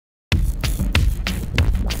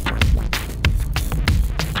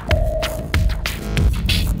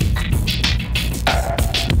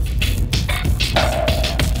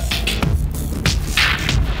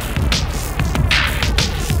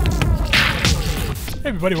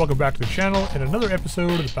everybody, welcome back to the channel and another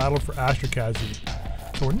episode of the Battle for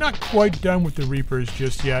Astrokaszy. So we're not quite done with the Reapers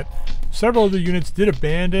just yet. Several of the units did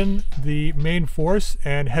abandon the main force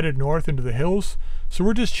and headed north into the hills, so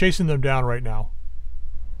we're just chasing them down right now.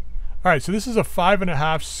 Alright, so this is a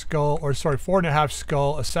 4.5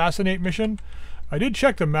 skull assassinate mission. I did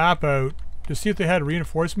check the map out to see if they had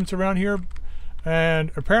reinforcements around here,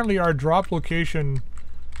 and apparently our drop location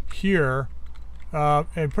here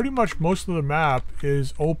and pretty much most of the map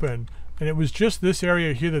is open, and it was just this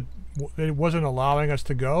area here that it wasn't allowing us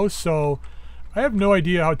to go. So I have no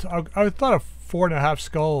idea how to, I thought a 4.5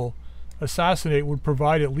 skull assassinate would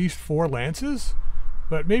provide at least 4 lances,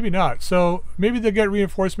 but maybe not. So maybe they'll get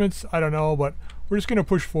reinforcements, I don't know, but we're just going to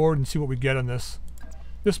push forward and see what we get on this.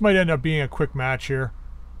 This might end up being a quick match here.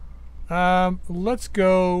 Let's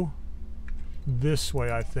go this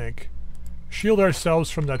way, I think. Shield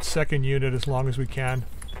ourselves from that second unit as long as we can.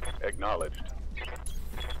 Acknowledged.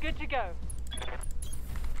 Good to go.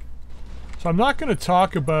 So I'm not going to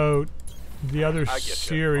talk about the other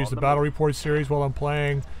series, the Battle Report series, while I'm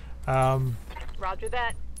playing. Roger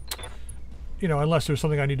that. You know, unless there's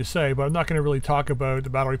something I need to say, but I'm not going to really talk about the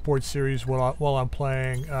Battle Report series while I'm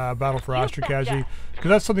playing Battle for Astrokaszy, because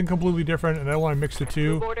that's something completely different, and I don't want to mix the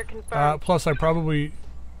two. Plus,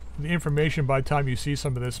 the information by the time you see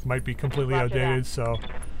some of this might be completely outdated, so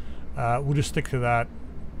we'll just stick to that.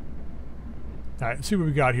 Alright, let's see what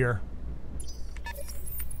we got here.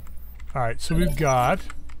 Alright, so we've got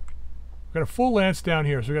a full lance down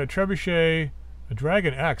here. So we've got a trebuchet, a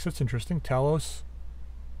Dragon X, that's interesting, Talos,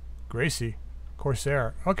 Gracie,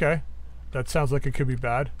 Corsair. Okay, that sounds like it could be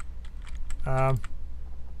bad.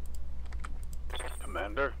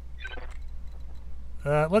 Commander?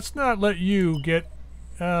 Let's not let you get...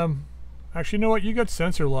 actually, you know what? You got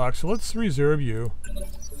sensor lock, so let's reserve you.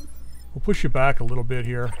 We'll push you back a little bit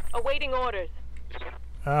here. Awaiting orders.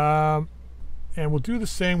 And we'll do the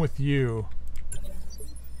same with you.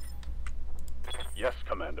 Yes,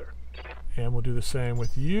 Commander. And we'll do the same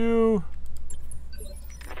with you.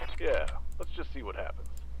 Yeah, let's just see what happens.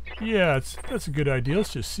 Yeah, that's a good idea.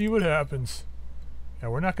 Let's just see what happens. Yeah,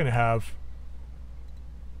 we're not going to have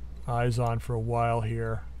eyes on for a while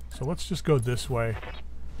here. So let's just go this way.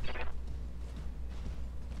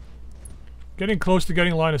 Getting close to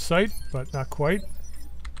getting line of sight, but not quite.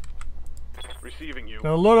 Receiving you.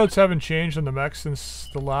 Now, the loadouts haven't changed on the mech since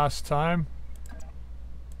the last time.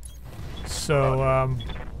 So,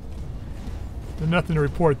 there's nothing to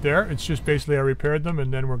report there. It's just basically I repaired them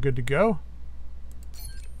and then we're good to go.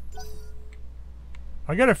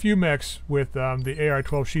 I got a few mechs with the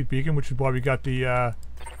AR-12 sheet beacon, which is why we got the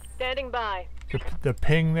Standing by. the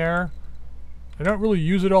ping there. I don't really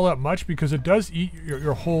use it all that much because it does eat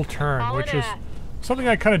your whole turn, which is something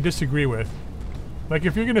I kind of disagree with. Like,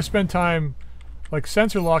 if you're going to spend time, like,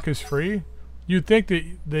 sensor lock is free, you'd think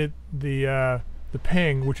that the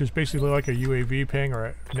ping, which is basically like a UAV ping or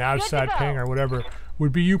a NavSat ping or whatever,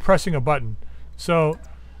 would be you pressing a button. So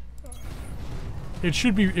it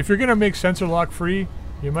should be, if you're going to make sensor lock free,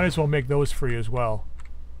 you might as well make those free as well.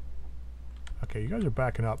 Okay, you guys are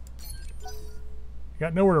backing up. You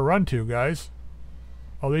got nowhere to run to, guys.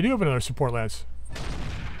 Oh, they do have another support lance.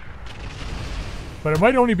 But it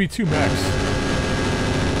might only be 2 mechs.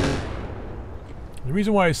 The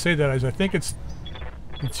reason why I say that is I think it's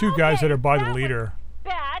the 2 guys that are by the leader.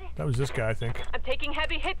 Bad. That was this guy, I think. I'm taking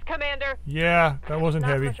heavy hits, Commander. Yeah, that wasn't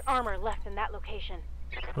heavy. Not much armor left in that location.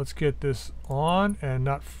 Let's get this on and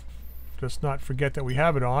just not forget that we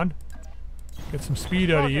have it on. Get some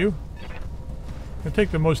speed out of you. I'm gonna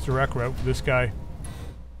take the most direct route for this guy,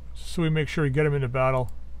 so we make sure we get him into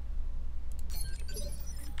battle.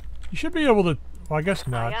 You should be able to, well, I guess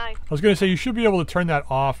not. Aye, aye. I was going to say you should be able to turn that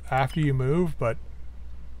off after you move, but...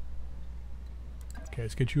 Okay,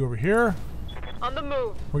 let's get you over here. On the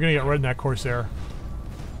move. We're going to get rid of that Corsair.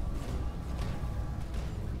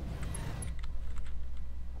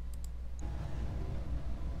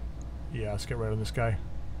 Yeah, let's get rid of this guy.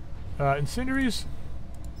 Incendiaries?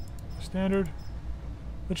 Standard?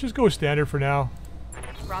 Let's just go standard for now.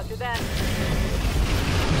 Roger that.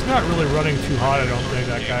 He's not really running too hot, I don't think,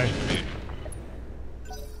 that guy.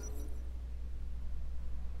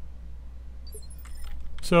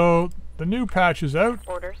 So, the new patch is out.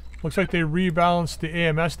 Orders. Looks like they rebalanced the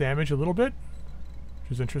AMS damage a little bit,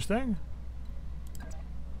 which is interesting.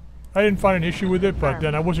 I didn't find an issue with it, but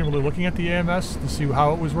then I wasn't really looking at the AMS to see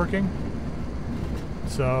how it was working.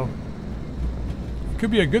 So, it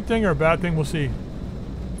could be a good thing or a bad thing, we'll see.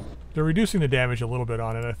 They're reducing the damage a little bit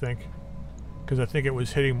on it, I think. Because I think it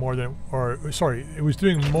was hitting more than, or sorry, it was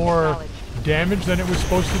doing more damage than it was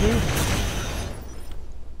supposed to do.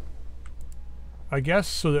 I guess,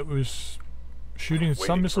 so that it was shooting some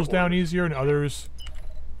Waiting missiles for down orders. easier and others.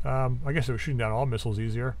 I guess it was shooting down all missiles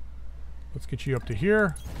easier. Let's get you up to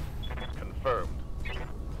here. Confirmed.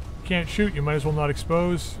 Can't shoot, you might as well not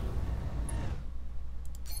expose.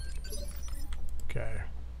 Okay.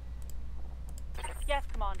 Yes,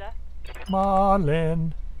 Commander.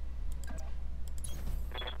 Marlin.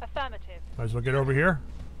 Affirmative. Might as well get over here.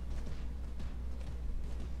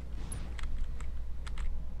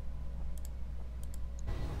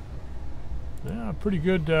 Yeah, pretty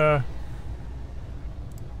good, Target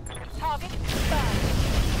confirmed.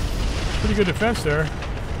 pretty good defense there.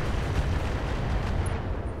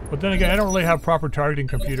 But then again, I don't really have proper targeting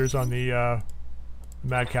computers on the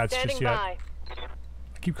Mad Cats Standing just yet. by.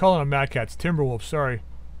 I keep calling them Mad Cats. Timberwolves, sorry.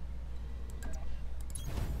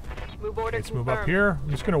 Move order Let's confirmed. move up here. I'm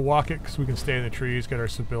just going to walk it because we can stay in the trees, get our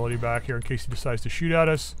stability back here in case he decides to shoot at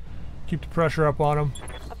us. Keep the pressure up on him.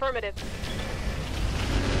 Affirmative.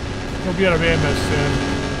 He'll be out of AMS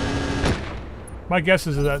soon. My guess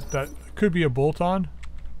is that could be a bolt-on.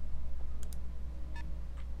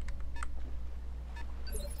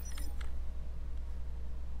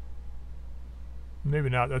 Maybe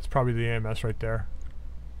not. That's probably the AMS right there.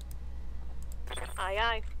 Aye,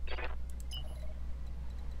 aye.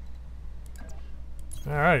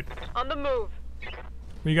 All right. On the move.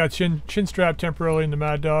 We got chin strap temporarily in the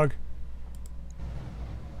Mad Dog.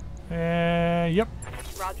 Yep.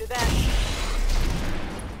 Roger that.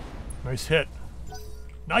 Nice hit.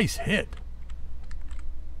 Nice hit.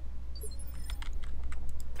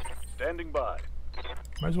 Standing by.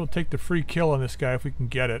 Might as well take the free kill on this guy if we can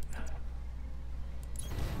get it.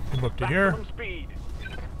 Move up to here. Maximum speed.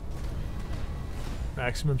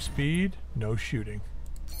 Maximum speed. No shooting.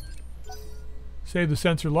 Save the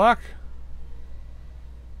sensor lock.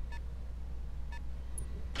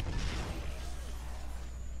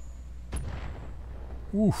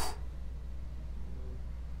 Oof.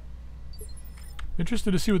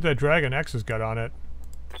 Interested to see what that Dragon X has got on it.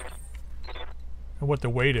 And what the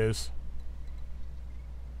weight is.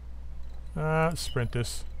 Sprint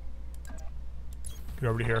this. Get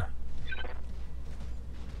over to here.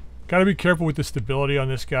 Gotta be careful with the stability on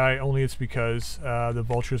this guy, only it's because the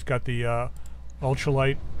Vulture's got the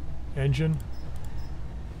ultralight engine.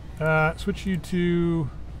 Switch you to...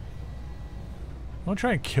 I'll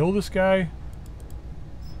try and kill this guy.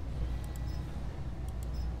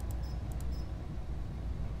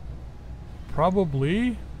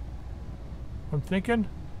 Probably. I'm thinking.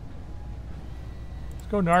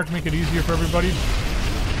 Let's go Narc, make it easier for everybody.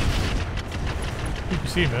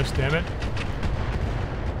 PPC missed, damn it.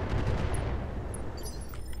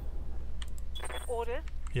 Orders.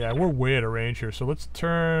 Yeah, we're way out of range here, so let's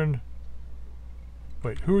turn...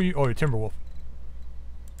 Wait, who are you? Oh, you're Timberwolf.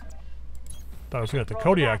 Thought I was gonna have the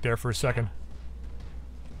Kodiak there for a second.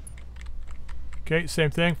 Okay,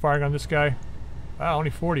 same thing, firing on this guy. Ah, only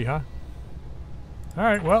 40, huh?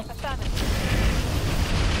 Alright, well. Affirmative.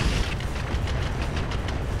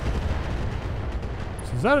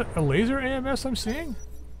 So is that a laser AMS I'm seeing?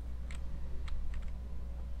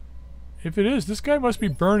 If it is, this guy must be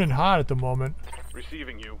burning hot at the moment.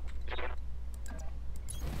 Receiving you.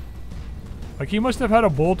 Like, he must have had a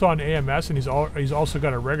bolt-on AMS, and he's also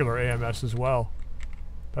got a regular AMS as well.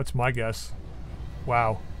 That's my guess.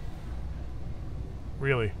 Wow.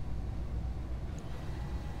 Really?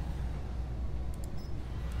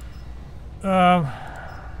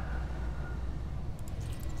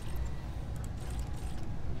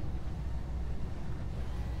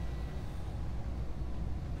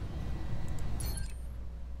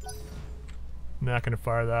 Not gonna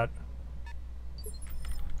fire that.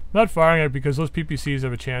 Not firing it because those PPCs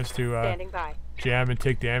have a chance to Standing by. jam and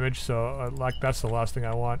take damage, so like that's the last thing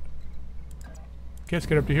I want. Okay, let's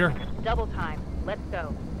get up to here Double time. Let's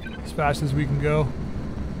go. as fast as we can go.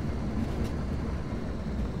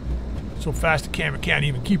 So fast the camera can't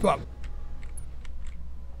even keep up.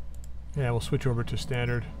 Yeah, we'll switch over to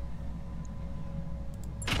standard.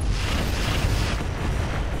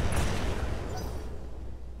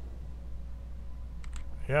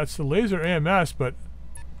 Yeah, it's the laser AMS, but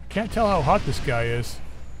I can't tell how hot this guy is.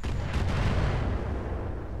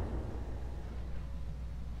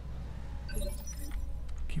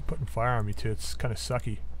 Keep putting fire on me too, it's kind of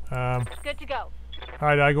sucky. Good to go.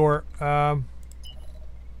 Alright, Igor.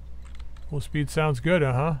 Full speed sounds good,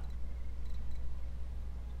 huh?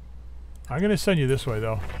 I'm gonna send you this way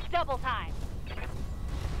though. Double time.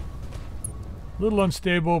 A little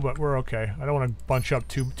unstable, but we're okay. I don't want to bunch up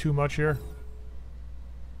too much here.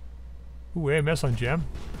 Ooh, AMS on Gem.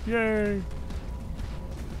 Yay!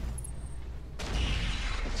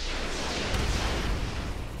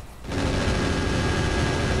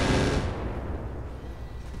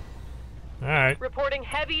 Alright. Reporting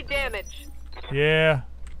heavy damage. Yeah.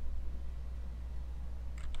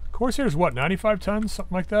 Corsair's what, 95 tons?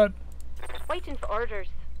 Something like that? Waiting for orders.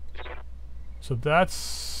 So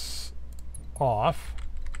that's off.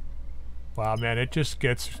 Wow, man, it just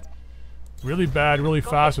gets really bad really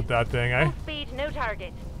fast with that thing, eh? Full speed, no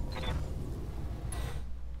target.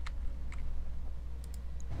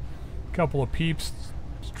 Couple of peeps.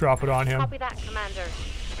 Let's drop it on him. Copy that, Commander.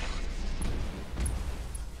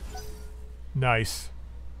 Nice.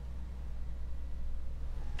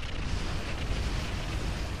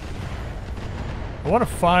 I want to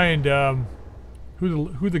find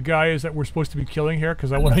who the guy is that we're supposed to be killing here,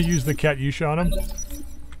 because I want to use the Katyusha on him.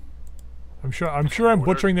 I'm sure I'm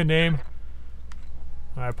butchering the name.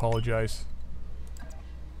 I apologize.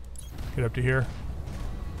 Get up to here.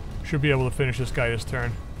 Should be able to finish this guy this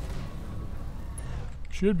turn.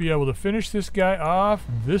 Should be able to finish this guy off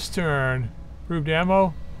this turn. Approved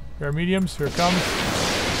ammo. Air mediums. Here it comes.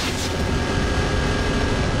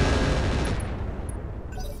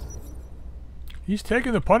 He's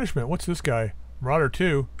taking the punishment. What's this guy? Marauder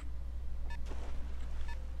 2.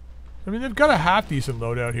 I mean, they've got a half-decent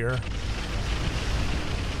loadout here.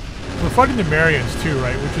 We're fighting the Marians too,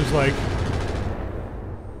 right? Which is like,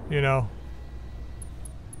 you know.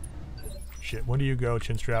 Shit, when do you go,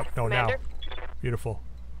 Chinstrap? No, Commander? now. Beautiful.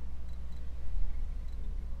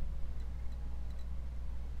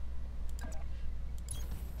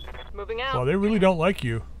 Moving out. Well, they really don't like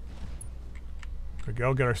you. There we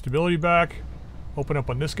go, get our stability back. Open up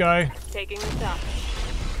on this guy. Taking this up.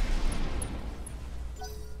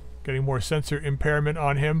 Getting more sensor impairment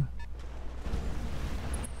on him.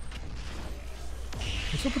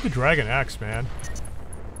 What's up with the Dragon Axe, man?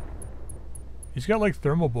 He's got like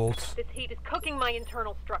thermal bolts. This heat is cooking my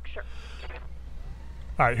internal structure.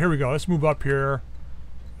 Alright, here we go. Let's move up here.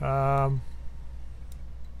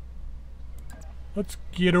 Let's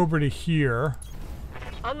get over to here.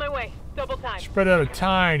 On my way. Double time. Spread out a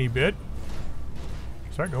tiny bit.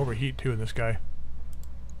 Starting to overheat too in this guy.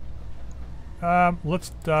 Let's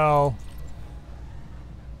dial.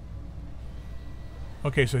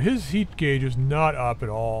 Okay, so his heat gauge is not up at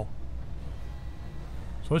all.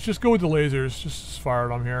 So let's just go with the lasers. Just fire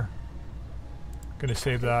them here. Gonna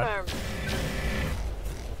save that. Confirmed.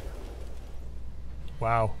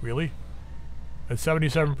 Wow, really? At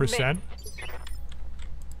 77%?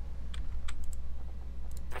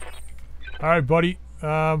 Alright, buddy.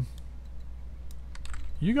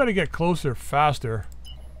 You gotta get closer faster.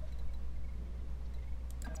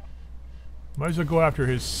 Might as well go after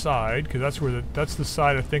his side, because that's where that's the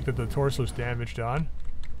side I think that the torso's damaged on.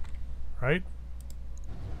 Right?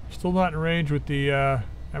 Still not in range with the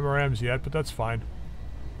MRMs yet, but that's fine.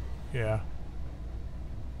 Yeah.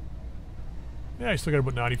 Yeah, I still got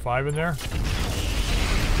about 95 in there. Not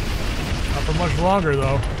for much longer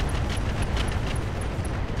though.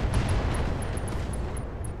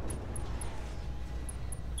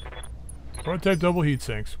 Prototype double heat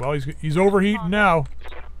sinks. Well, he's overheating now.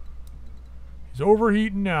 He's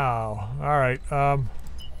overheating now. Alright, how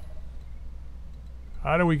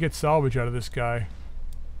do we get salvage out of this guy?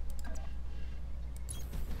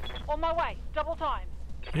 On my way. Double time.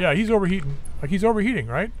 Yeah, he's overheating. Like, he's overheating,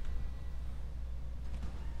 right?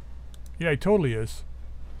 Yeah, he totally is.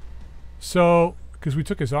 So, because we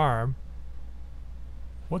took his arm.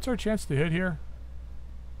 What's our chance to hit here?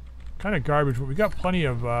 Kind of garbage, but we got plenty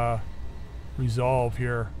of resolve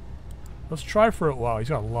here. Let's try for it. Wow, he's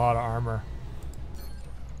got a lot of armor.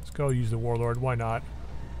 Let's go use the Warlord. Why not?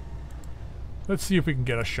 Let's see if we can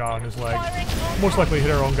get a shot on his leg. Most likely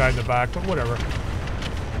hit our own guy in the back, but whatever.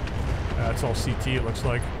 That's all CT, it looks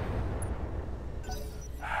like.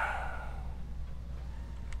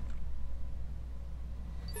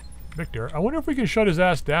 Victor, I wonder if we can shut his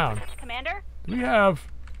ass down. Commander? Do we have...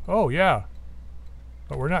 Oh, yeah.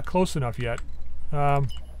 But we're not close enough yet. Oh,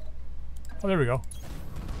 there we go.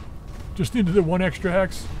 Just needed the one extra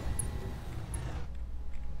hex.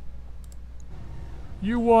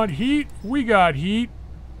 You want heat? We got heat.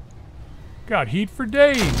 Got heat for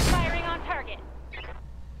days. Firing on target.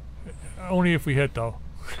 Only if we hit, though.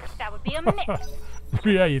 That would be a miss.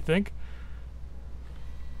 Yeah, you think?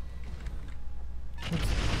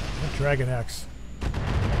 What's Dragon Axe?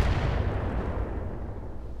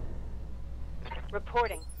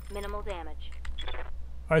 Reporting. Minimal damage.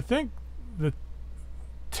 I think the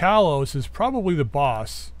Talos is probably the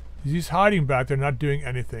boss. He's hiding back there, not doing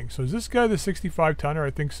anything. So is this guy the 65 tonner?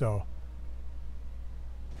 I think so.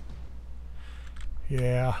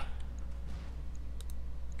 Yeah.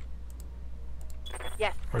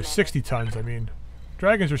 Yes. Or Commander. 60 tons, I mean.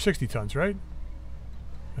 Dragons are 60 tons, right?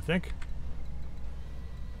 I think.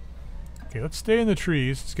 Okay, let's stay in the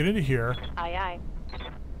trees. Let's get into here. Aye, aye.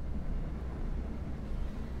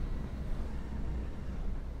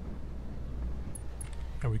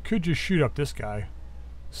 And we could just shoot up this guy.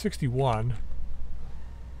 61.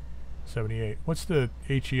 78. What's the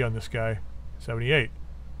HE on this guy? 78.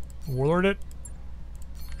 Warlord it.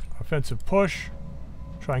 Offensive push.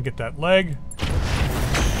 Try and get that leg.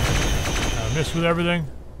 Miss with everything.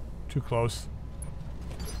 Too close.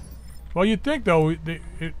 Well, you'd think, though, it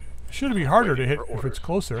should be harder to hit if it's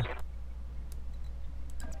closer.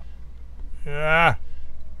 Yeah.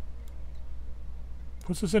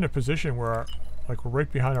 Puts us in a position where, like, we're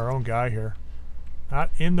right behind our own guy here. Not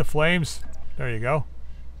in the flames. There you go.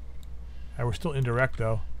 And we're still indirect,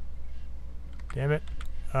 though. Damn it.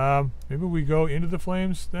 Maybe we go into the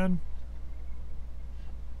flames, then?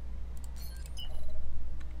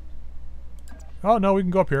 Oh, no, we can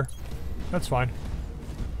go up here. That's fine.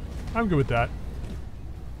 I'm good with that.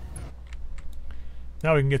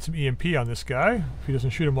 Now we can get some EMP on this guy, if he doesn't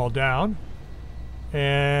shoot them all down.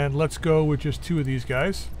 And let's go with just 2 of these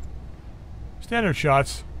guys. Standard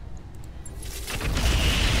shots.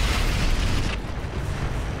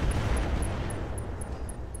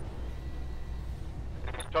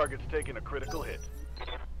 Target's taking a critical hit.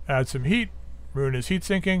 Add some heat. Ruin his heat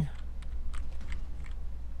sinking.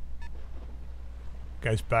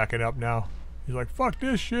 Guy's backing up now. He's like, fuck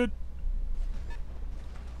this shit.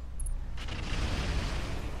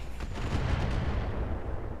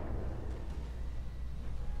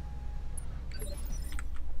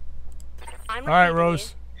 I'm Alright, receiving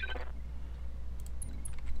Rose.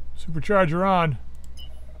 Supercharger on.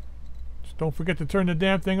 Just don't forget to turn the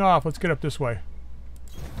damn thing off. Let's get up this way.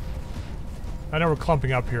 I know we're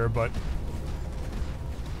clumping up here, but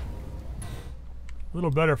a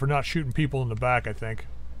little better for not shooting people in the back, I think.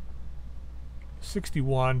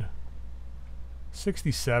 61.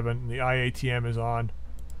 67. The IATM is on.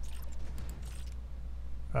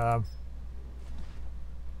 I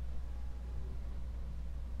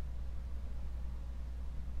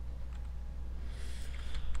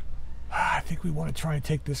think we want to try and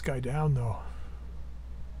take this guy down, though.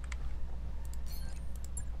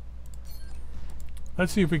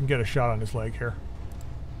 Let's see if we can get a shot on his leg here.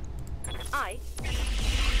 Aye.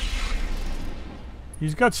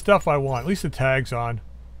 He's got stuff I want. At least the tag's on.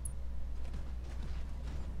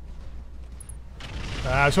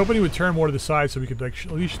 I was hoping he would turn more to the side so we could like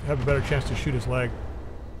at least have a better chance to shoot his leg.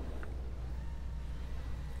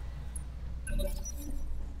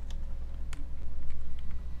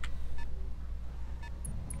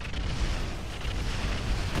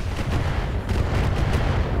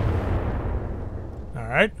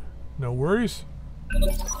 Alright. No worries.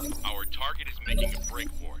 Our target is making a break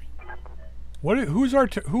for it.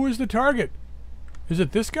 Who is the target? Is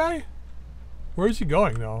it this guy? Where is he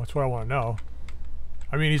going, though? That's what I want to know.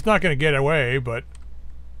 I mean, he's not going to get away, but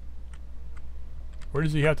where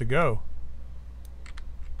does he have to go?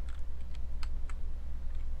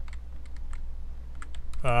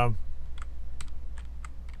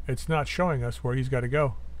 It's not showing us where he's got to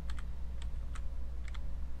go.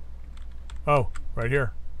 Oh, right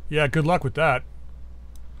here. Yeah, good luck with that.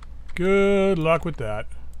 Good luck with that.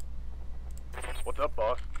 What's up,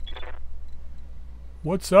 boss?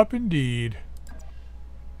 What's up, indeed?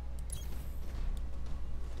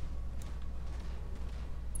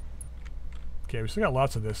 Okay, we still got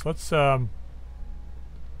lots of this. Let's, it's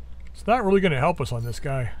not really going to help us on this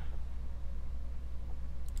guy.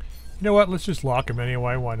 You know what? Let's just lock him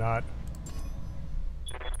anyway. Why not?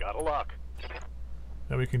 Got a lock.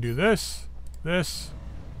 Then we can do this, this,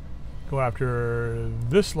 go after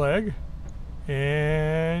this leg,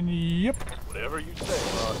 and yep. Whatever you say,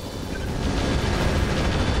 boss.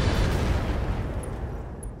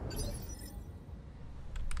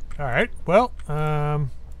 Alright, well,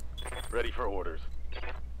 Ready for orders.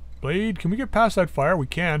 Blade, can we get past that fire? We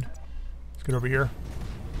can. Let's get over here.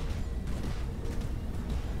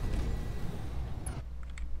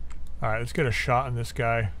 Alright, let's get a shot on this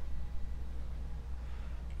guy.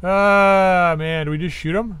 Man, do we just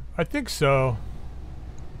shoot him? I think so.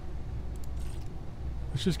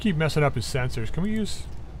 Let's just keep messing up his sensors. Can we use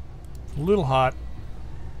a little hot?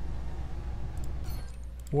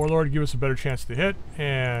 Warlord, give us a better chance to hit.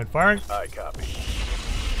 And firing. Aye, copy.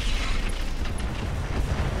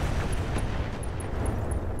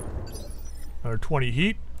 Another 20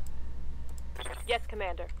 heat. Yes,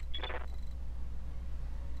 Commander.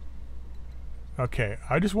 Okay,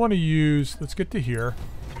 I just want to use... Let's get to here.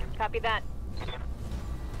 Copy that.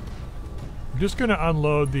 I'm just going to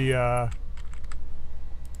unload the...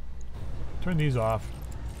 Turn these off.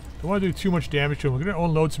 Don't want to do too much damage to him. We're going to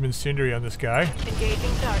unload some incendiary on this guy.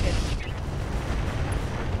 Engaging target.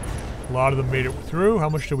 A lot of them made it through. How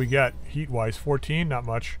much did we get? Heat-wise, 14, not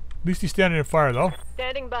much. At least he's standing in fire, though.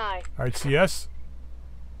 Standing by. Alright, CS.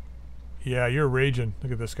 Yeah, you're raging.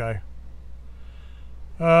 Look at this guy.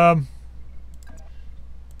 Roger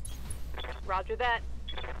that.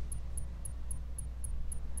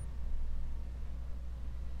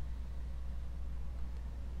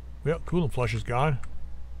 Well, coolant flush is gone.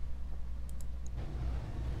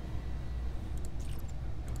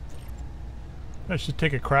 I should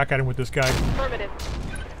take a crack at him with this guy. Affirmative.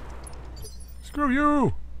 Screw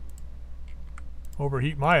you!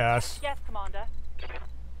 Overheat my ass. Yes, Commander.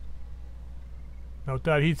 Now with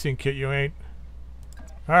that heatsink kit, you ain't.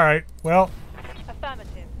 Alright, well,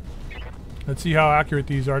 Affirmative. let's see how accurate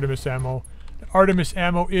these Artemis ammo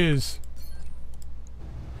is.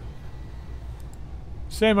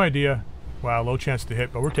 Same idea. Wow, low chance to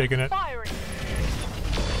hit, but we're taking it. Firing.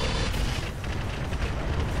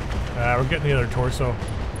 We're getting the other torso.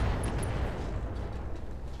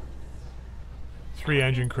 3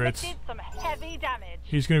 engine crits. Did some heavy damage.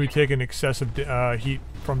 He's going to be taking excessive heat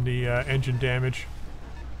from the engine damage.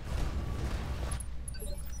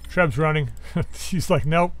 Treb's running. He's like,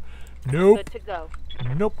 nope. Nope. Good to go.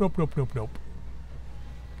 Nope, nope, nope, nope, nope.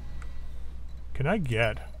 Can I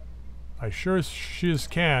get? I sure as shiz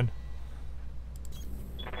can.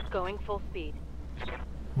 Going full speed.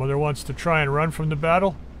 Mother wants to try and run from the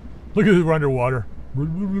battle. Look at it, we're underwater.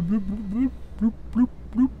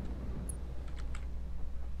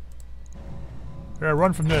 Yeah,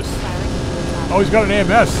 run from this. Oh, he's got an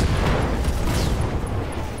AMS.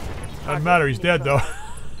 Doesn't matter, he's dead though.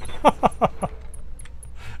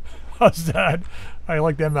 How's that? I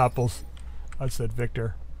like them apples. I said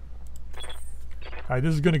Victor. Alright,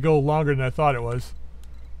 this is going to go longer than I thought it was.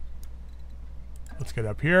 Let's get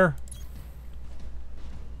up here.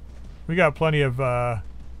 We got plenty of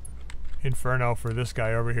Inferno for this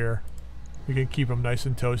guy over here. We can keep him nice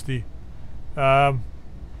and toasty. Yeah,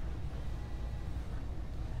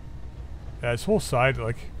 this whole side,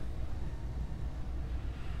 like...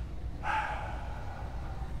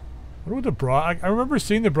 What about the broad? I remember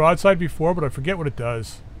seeing the broadside before, but I forget what it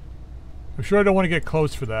does. I'm sure I don't want to get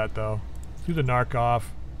close for that, though. Do the narc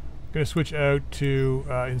off. I'm going to switch out to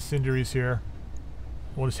incendiaries here.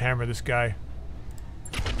 We'll just hammer this guy.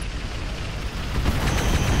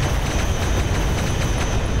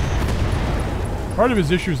 Part of his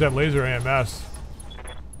issue is that laser AMS.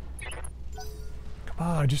 Come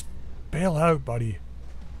on, just bail out, buddy.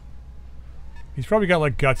 He's probably got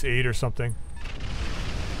like Guts 8 or something.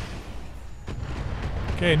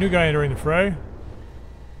 Okay, new guy entering the fray.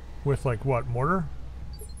 With like what, mortar?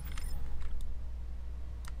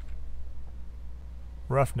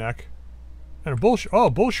 Roughneck. And a bull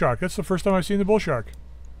shark. That's the first time I've seen the bull shark.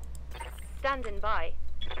 Standing by.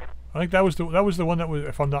 I think that was the one that was,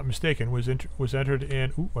 if I'm not mistaken, was entered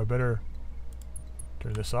in. Ooh, I better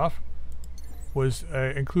turn this off. Was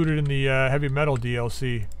included in the heavy metal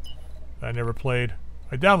DLC. That I never played.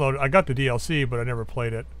 I got the DLC, but I never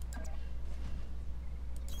played it.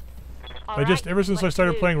 Ever since I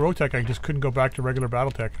started playing Roguetech, I just couldn't go back to regular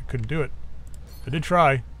BattleTech. I couldn't do it. I did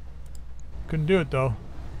try. Couldn't do it though.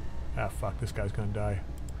 Ah, fuck, this guy's gonna die.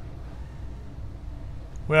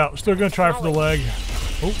 Well, still gonna try for the leg.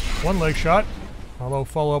 Oh, one leg shot. Although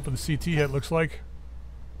follow up with the CT hit, looks like.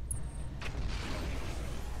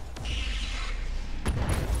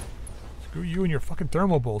 Screw you and your fucking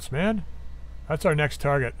thermal bolts, man. That's our next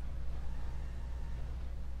target.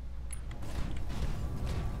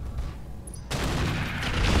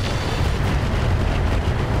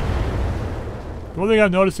 The one thing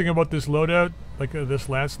I'm noticing about this loadout, like this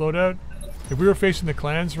Lance loadout, if we were facing the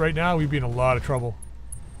clans right now, we'd be in a lot of trouble.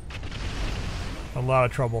 A lot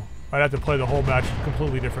of trouble. I'd have to play the whole match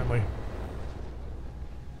completely differently.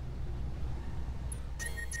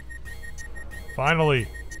 Finally!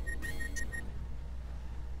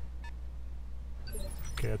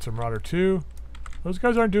 Okay, that's a Marauder 2. Those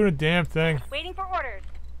guys aren't doing a damn thing. Waiting for orders.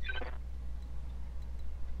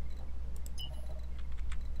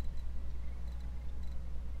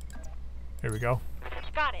 Here we go.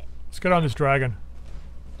 Got it. Let's get on this dragon.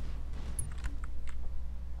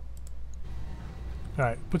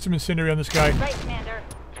 Alright, put some incendiary on this guy. Right, Commander.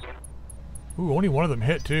 Ooh, only one of them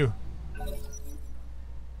hit too.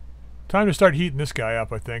 Time to start heating this guy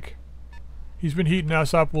up, I think. He's been heating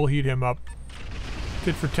us up, we'll heat him up.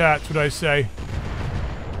 Tit for tat, that's what I say.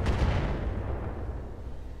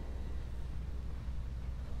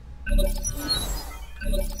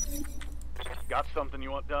 Got something you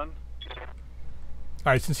want done?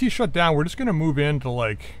 Alright, since he's shut down, we're just gonna move into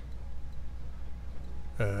like...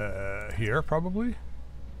 here, probably?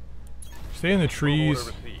 Stay in the trees.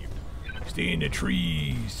 Order received. Stay in the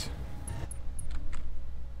trees.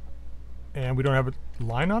 And we don't have a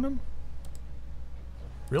line on him?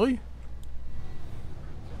 Really?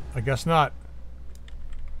 I guess not.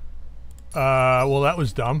 Well, that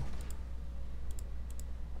was dumb.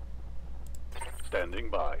 Standing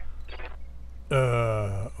by.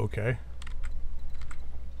 Okay.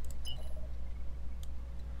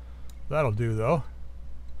 That'll do, though.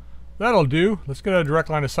 That'll do. Let's get a direct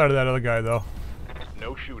line of sight of that other guy, though.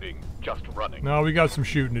 No shooting, just running. No, we got some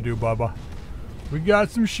shooting to do, Bubba. We got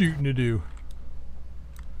some shooting to do.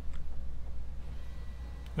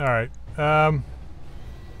 Alright. Let's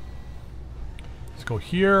go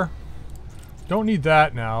here. Don't need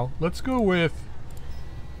that now. Let's go with...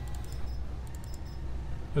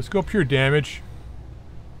 Let's go pure damage.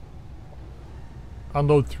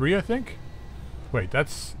 Unload 3, I think? Wait,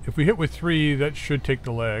 that's... If we hit with 3, that should take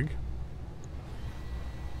the leg.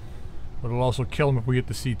 But it'll also kill him if we hit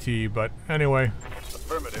the CT, but anyway.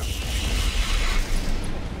 Affirmative.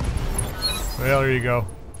 Well, there you go.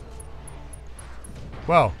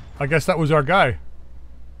 Well, I guess that was our guy.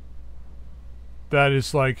 That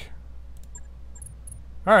is like...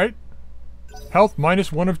 Alright. Health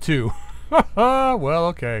minus 1 of 2. Well,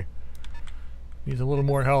 okay. Needs a little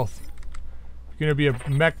more health. If you're gonna be a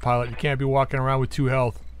mech pilot, you can't be walking around with 2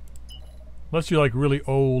 health. Unless you're like really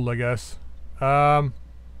old, I guess.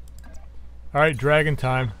 Alright, dragon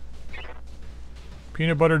time.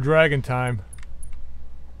 Peanut butter dragon time.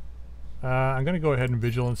 I'm gonna go ahead and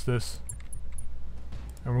vigilance this.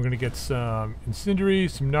 And we're gonna get some incendiary,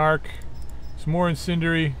 some narc, some more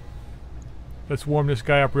incendiary. Let's warm this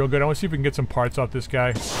guy up real good. I want to see if we can get some parts off this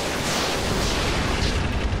guy.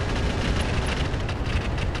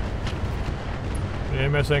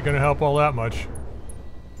 AMS ain't gonna help all that much.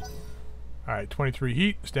 Alright, 23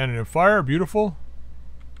 heat, standing in fire, beautiful.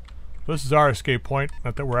 This is our escape point,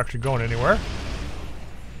 not that we're actually going anywhere.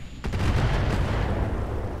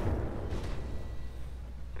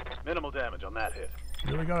 Minimal damage on that hit.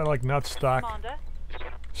 Really gotta like not stack Commander.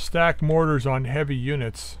 mortars on heavy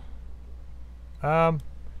units.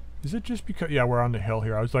 Is it just because... Yeah, we're on the hill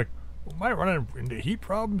here. I was like, am I running into heat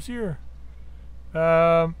problems here?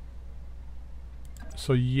 So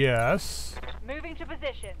yes. Moving to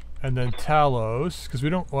position. And then Talos, because we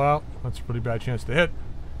don't... Well, that's a pretty bad chance to hit.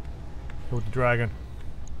 Go with the dragon.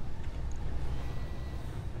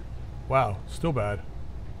 Wow, still bad.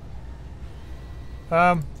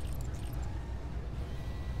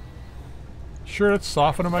 Sure, let's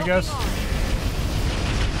soften him, I guess.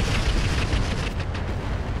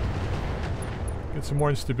 Get some more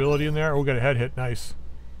instability in there. Oh, we got a head hit. Nice.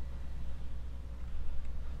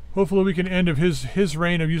 Hopefully we can end of his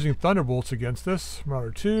reign of using thunderbolts against us.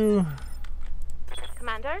 Marauder 2.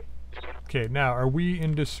 Commander? Okay, now are we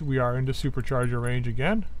into... We are into supercharger range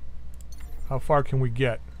again. How far can we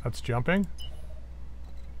get? That's jumping.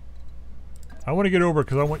 I want to get over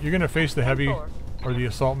because I want... You're going to face the heavy or the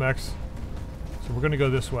assault mechs. So we're going to go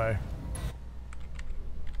this way.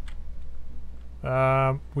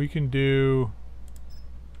 We can do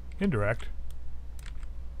indirect.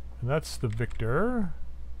 And that's the Victor.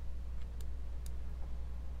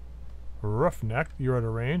 Roughneck, you're out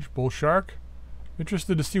of range. Bull Shark.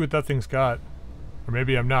 Interested to see what that thing's got. Or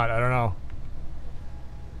maybe I'm not, I don't know.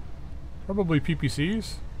 Probably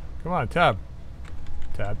PPCs. Come on, tab.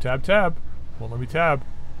 Tab, tab, tab. Won't let me tab.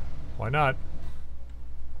 Why not?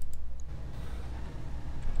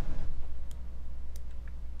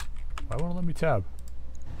 Why won't it let me tab?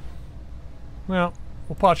 Well,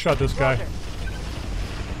 we'll pot shot this guy. Roger.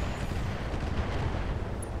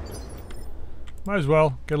 Might as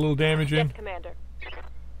well get a little damage in. Yes, Commander.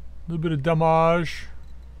 A little bit of damage.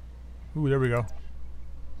 Ooh, there we go.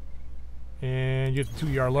 And you get the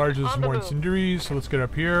 2 ER larges, On some the more move. incendiaries. So let's get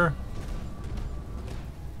up here.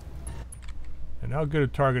 And how good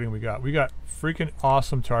at targeting we got? We got freaking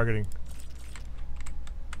awesome targeting.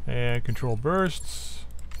 And control bursts.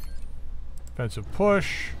 Defensive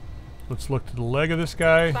push. Let's look to the leg of this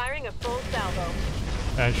guy. Firing a full salvo.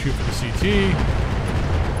 And shoot for the CT.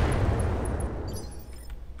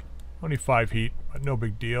 Only 5 heat, but no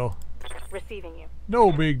big deal. Receiving you.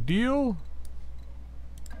 No big deal.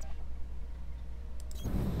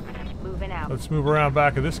 Moving out. Let's move around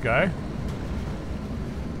back of this guy.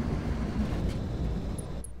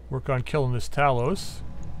 Work on killing this Talos.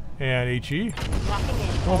 And HE. Locking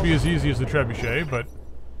in. Won't be as easy as the Trebuchet, but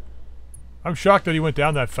I'm shocked that he went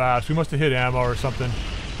down that fast. We must have hit ammo or something.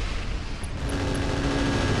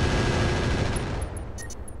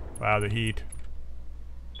 Wow, the heat.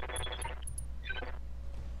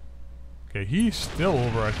 Okay, he's still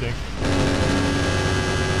over, I think.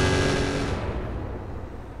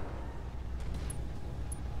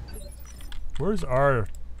 Where's our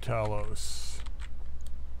Talos?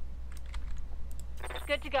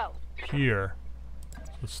 Good to go. Here.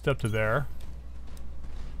 Let's step to there.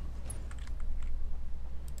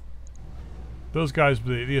 Those guys,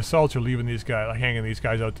 the assaults are leaving these guys, like hanging these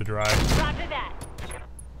guys out to dry. Roger that.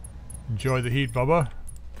 Enjoy the heat, Bubba.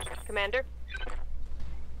 Commander.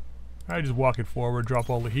 Alright, just walk it forward,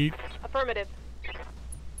 drop all the heat. Affirmative.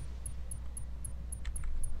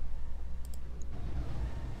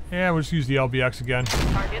 And we'll just use the LBX again.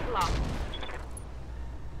 Target locked.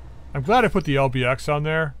 I'm glad I put the LBX on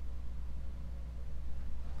there.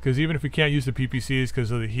 Because even if we can't use the PPCs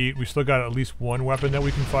because of the heat, we still got at least one weapon that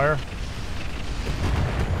we can fire.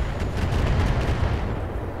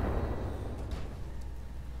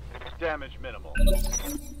 Damage minimal.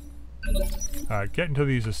 Alright, getting to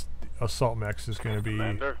these assault mechs is going to be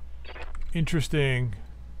Commander. interesting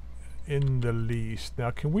in the least.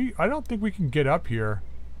 Now, can we... I don't think we can get up here.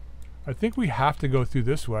 I think we have to go through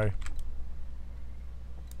this way.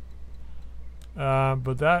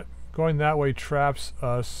 But that... going that way traps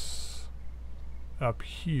us up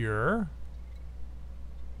here.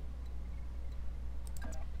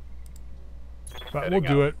 But Heading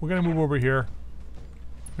we'll do out. it. We're going to move over here.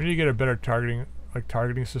 We need to get a better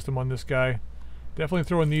targeting system on this guy. Definitely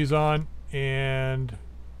throwing these on, and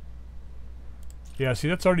yeah, see,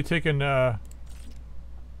 that's already taken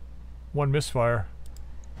one misfire.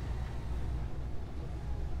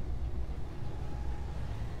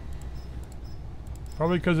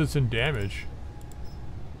 Probably because it's in damage.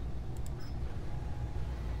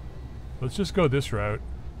 Let's just go this route.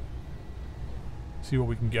 See what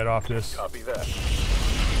we can get off this. Copy that.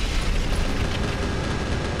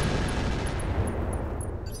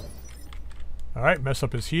 Alright, mess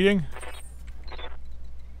up his heating.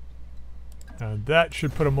 And that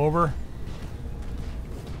should put him over.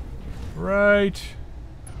 Right.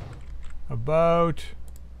 About.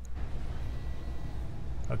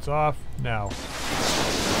 That's off. Now.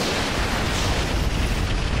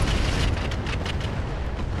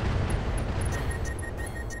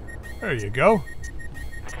 There you go.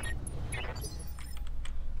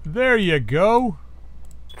 There you go.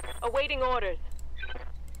 Awaiting orders.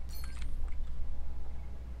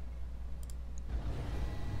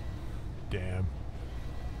 Damn.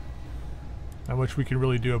 Not much we can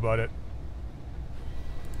really do about it.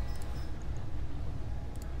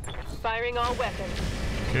 Firing all weapons.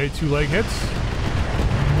 Okay, 2 leg hits.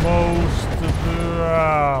 Most of the...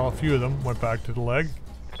 a few of them went back to the leg.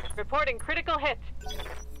 Reporting critical hit.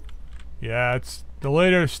 Yeah, it's the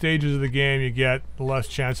later stages of the game you get, the less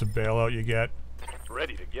chance of bailout you get.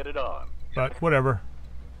 Ready to get it on. But whatever.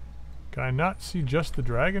 Can I not see just the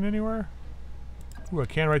dragon anywhere? Ooh, I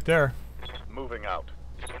can right there. Moving out.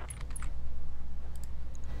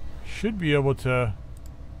 Should be able to...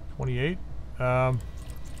 28?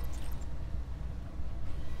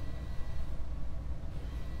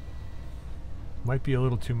 Might be a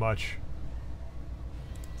little too much.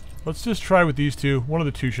 Let's just try with these two. One of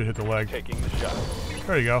the two should hit the leg. Taking the shot.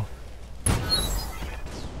 There you go.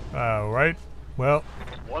 Alright. Well,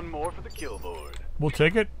 One more for the kill board. we'll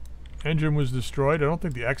take it. Engine was destroyed. I don't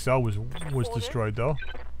think the XL was destroyed though.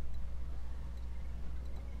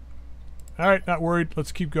 Alright, not worried.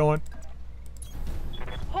 Let's keep going.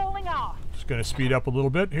 Holding off. Just gonna speed up a little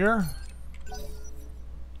bit here.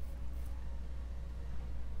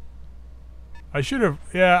 I should have,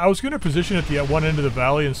 yeah, I was gonna position at the one end of the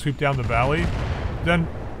valley and sweep down the valley. Then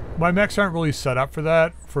my mechs aren't really set up for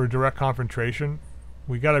that, for direct confrontation.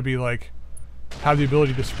 We gotta be like, have the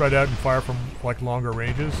ability to spread out and fire from like longer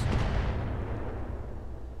ranges.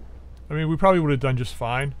 I mean, we probably would have done just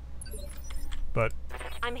fine. But,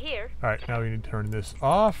 I'm here. alright, now we need to turn this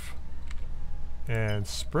off. And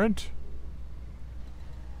sprint.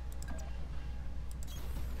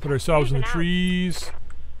 Put ourselves in the Moving out. trees.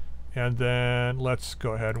 And then let's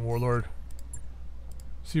go ahead and Warlord.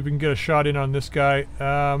 See if we can get a shot in on this guy.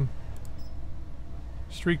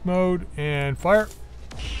 Streak mode and fire.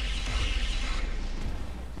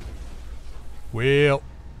 Well.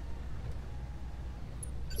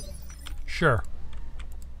 Sure.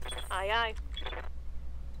 Aye, aye.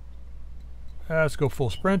 Let's go full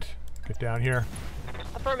sprint. Get down here.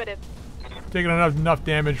 Affirmative. Taking enough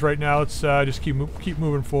damage right now. Let's just keep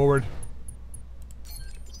moving forward.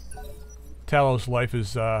 Talos' life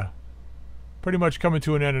is pretty much coming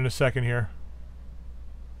to an end in a second here.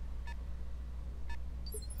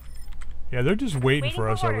 Yeah, they're just waiting for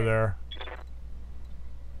us over there.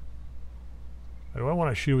 Do I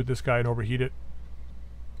want to shoot with this guy and overheat it?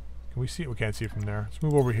 Can we see it? We can't see it from there. Let's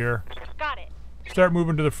move over here. Got it. Start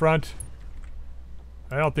moving to the front.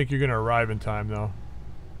 I don't think you're going to arrive in time, though.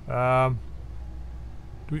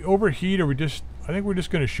 Do we overheat or we just... I think we're just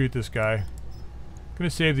going to shoot this guy. Going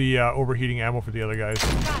to save the overheating ammo for the other guys.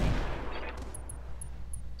 Got it.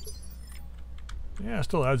 Yeah,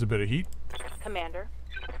 still adds a bit of heat. Commander.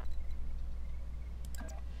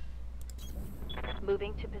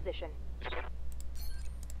 Moving to position.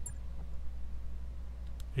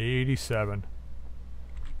 87.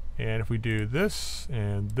 And if we do this,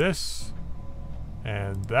 and that,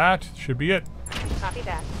 should be it. Copy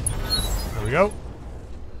that. There we go.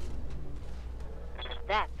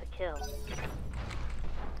 That's a kill.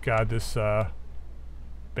 God, this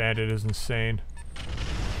bandit is insane.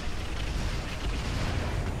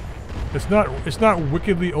 It's not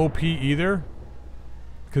wickedly OP either,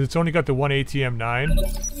 because it's only got the one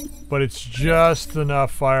ATM-9, but it's just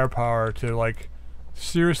enough firepower to like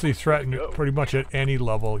seriously threaten pretty much at any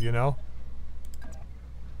level, you know?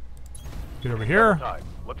 Get over here. Time.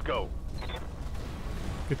 Let's go.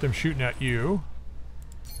 Get them shooting at you.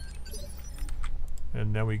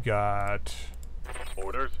 And then we got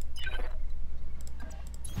Orders.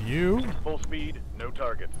 you. Full speed. No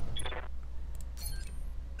target.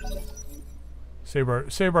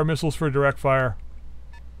 Save our missiles for direct fire.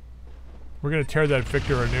 We're gonna tear that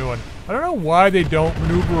Victor a new one. I don't know why they don't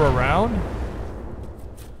maneuver around.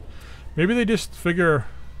 Maybe they just figure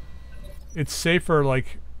it's safer,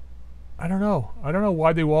 like, I don't know. I don't know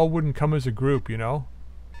why they all wouldn't come as a group, you know?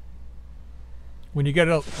 When you get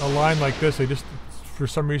a line like this, they just, for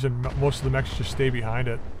some reason, most of the mechs just stay behind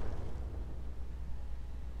it.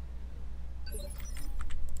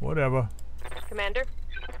 Whatever. Commander.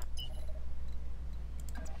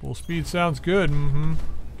 Full speed sounds good, mm-hmm.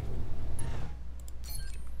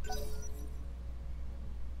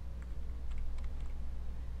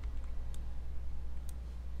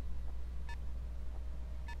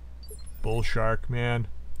 Bull shark, man.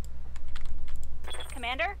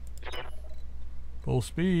 Commander? Full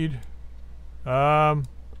speed.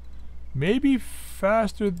 Maybe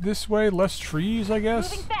faster this way, less trees, I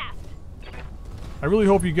guess. Moving fast. I really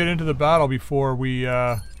hope you get into the battle before we,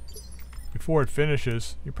 before it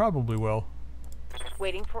finishes. You probably will.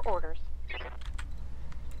 Waiting for orders.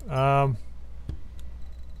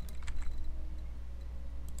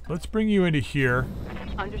 Let's bring you into here.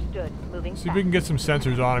 Understood. Moving See if we can get some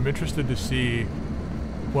sensors on. I'm interested to see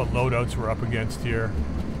what loadouts we're up against here.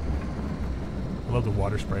 I love the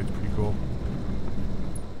water sprite, it's pretty cool.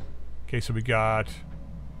 Okay, so we got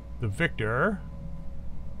the Victor.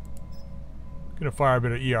 Gonna fire a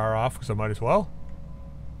bit of ER off because I might as well.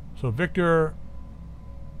 So Victor,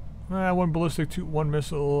 one ballistic, one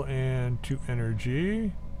missile, and 2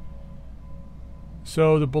 energy.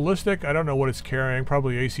 So the ballistic, I don't know what it's carrying.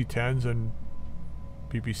 Probably AC-10s and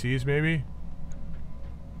PPCs, maybe.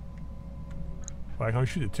 Why can't I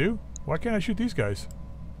shoot it too? Why can't I shoot these guys?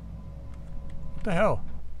 What the hell?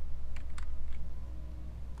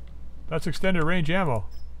 That's extended range ammo.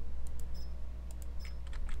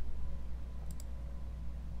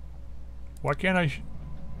 Why can't I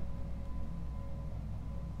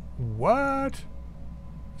what?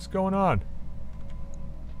 What's going on?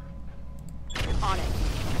 On it.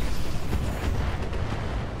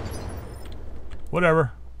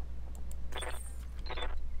 Whatever.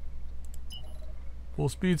 Full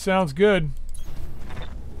speed sounds good.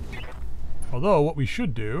 Although, what we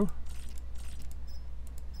should do...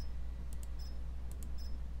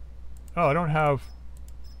 Oh, I don't have...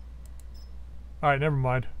 Alright, never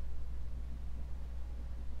mind.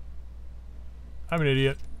 I'm an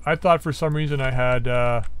idiot. I thought for some reason I had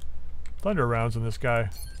thunder rounds in this guy.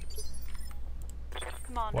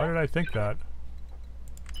 Commander. Why did I think that?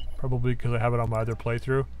 Probably because I have it on my other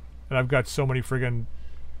playthrough. And I've got so many friggin'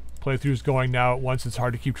 playthroughs going now at once, it's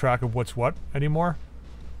hard to keep track of what's what anymore.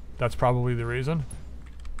 That's probably the reason.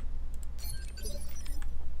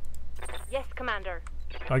 Yes, Commander.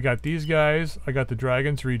 I got these guys. I got the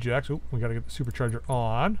Dragons rejects. Oop, we gotta get the supercharger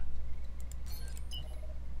on.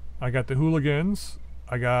 I got the Hooligans.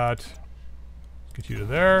 I got... Get you to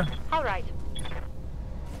there. All right.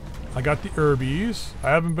 I got the Urbies.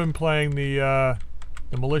 I haven't been playing the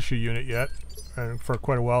militia unit yet, and for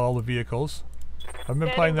quite a while, all the vehicles. I haven't been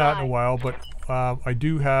playing that in a while, but I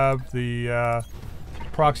do have the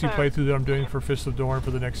proxy playthrough that I'm doing for Fist of Dorn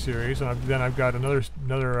for the next series, and then I've got another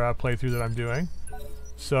playthrough that I'm doing.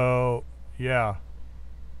 So, yeah.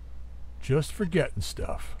 Just forgetting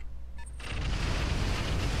stuff.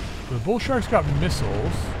 So the Bull Shark's got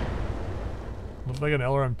missiles. Looks like an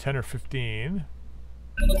LRM 10 or 15.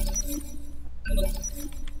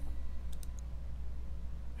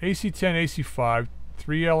 AC-10, AC-5,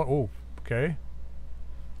 3L. Oh, okay.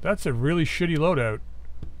 That's a really shitty loadout.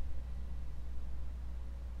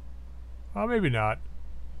 Oh, maybe not.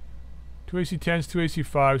 2 AC-10s, 2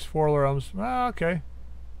 AC-5s, 4 alarms. Ah, okay.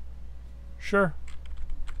 Sure.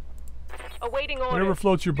 Awaiting orders. Whatever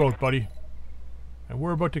floats your boat, buddy. And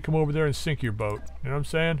we're about to come over there and sink your boat. You know what I'm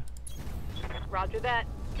saying? Roger that.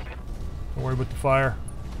 Don't worry about the fire.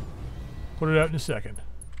 Put it out in a second.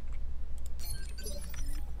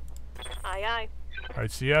 Aye, aye.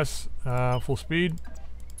 Alright, CS. Full speed.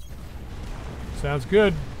 Sounds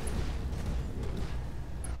good.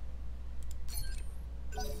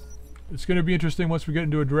 It's going to be interesting once we get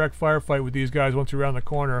into a direct firefight with these guys once we're around the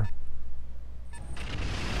corner.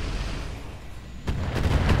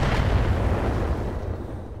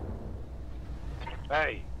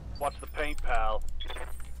 Hey, watch the paint, pal.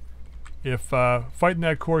 If fighting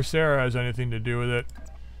that Corsair has anything to do with it,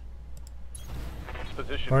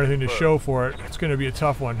 Position or anything to confirmed. show for it, it's going to be a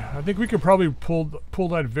tough one. I think we could probably pull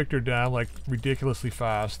that Victor down like ridiculously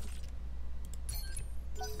fast.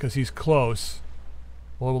 Because he's close.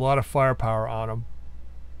 We'll have a lot of firepower on him.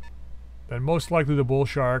 Then most likely the Bull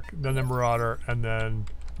Shark, then the Marauder, and then,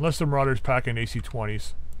 unless the Marauder's packing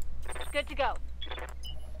AC-20s. Good to go.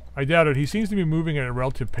 I doubt it. He seems to be moving at a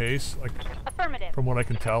relative pace, like Affirmative. from what I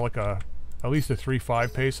can tell, like at least a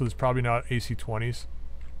 3.5 pace, so it's probably not AC-20s.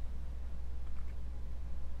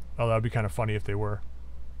 Oh, that'd be kind of funny if they were.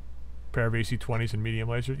 Pair of AC-20s and medium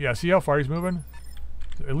lasers. Yeah, see how far he's moving?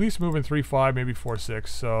 At least moving 3.5, maybe 4.6,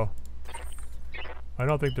 so I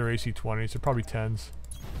don't think they're AC-20s. They're probably 10s.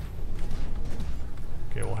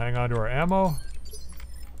 Okay, we'll hang on to our ammo.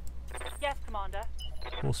 Yes, Commander.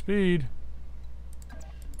 Full speed. A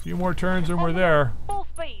few more turns and we're there. Full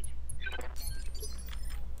speed.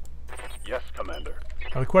 Yes, Commander.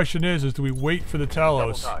 Now the question is do we wait for the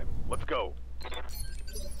Double Talos? time. Let's go.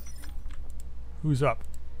 Who's up?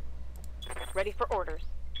 Ready for orders.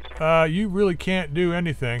 You really can't do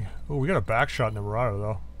anything. Oh, we got a back shot in the Marauder,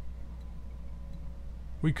 though.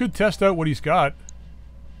 We could test out what he's got.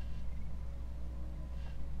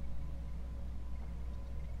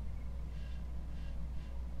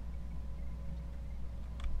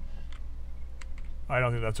 I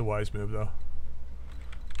don't think that's a wise move, though.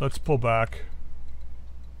 Let's pull back.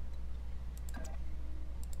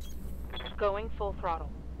 Going full throttle.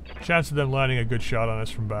 Chance of them landing a good shot on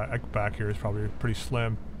us from back here is probably pretty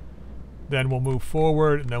slim. Then we'll move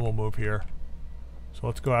forward, and then we'll move here. So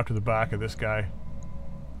let's go after the back of this guy.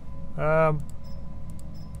 Yeah,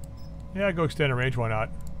 go extend a range, why not?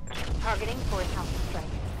 Targeting for encounter strike.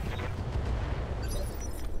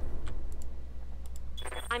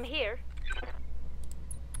 I'm here.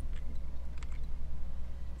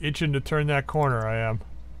 Itching to turn that corner, I am.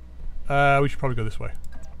 We should probably go this way.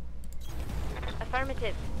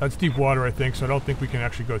 Affirmative. That's deep water, I think, so I don't think we can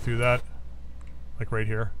actually go through that. Like right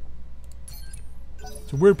here.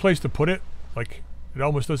 It's a weird place to put it. Like, it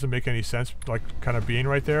almost doesn't make any sense, like, kind of being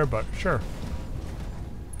right there, but sure.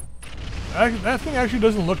 That thing actually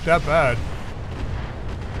doesn't look that bad.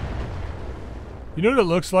 You know what it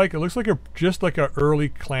looks like? It looks like just like a early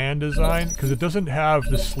clan design, because it doesn't have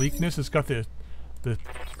the sleekness. It's got the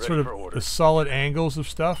sort of the solid angles of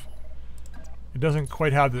stuff. It doesn't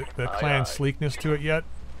quite have the clan sleekness to it yet.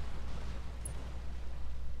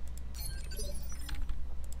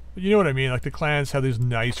 But you know what I mean? Like the clans have these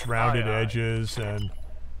nice rounded edges, and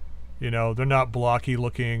you know, they're not blocky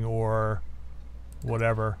looking or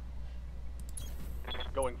whatever.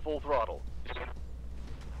 Going full throttle.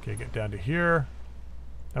 Okay, get down to here.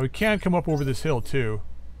 Now we can come up over this hill too.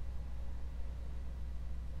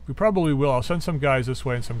 We probably will. I'll send some guys this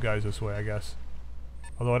way and some guys this way, I guess.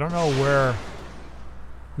 Although I don't know where.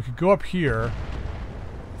 We could go up here.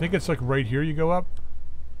 I think it's like right here you go up.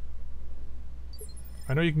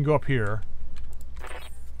 I know you can go up here.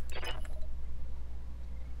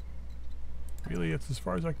 Really, it's as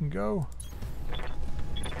far as I can go.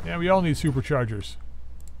 Yeah, we all need superchargers.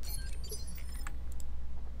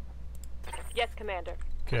 Yes, Commander.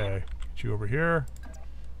 Okay, get you over here.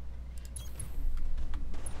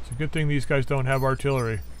 It's a good thing these guys don't have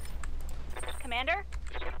artillery. Commander?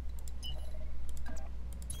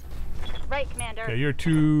 Right, Commander. Okay, you're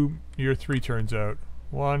 3 turns out.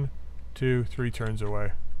 1, 2, 3 turns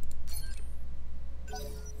away.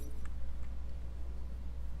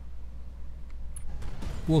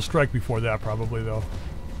 We'll strike before that probably though.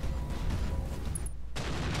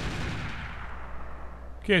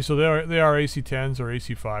 Okay, so they are AC-10s or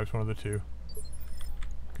AC-5s, one of the two.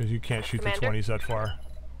 Because you can't shoot Commander? the 20s that far.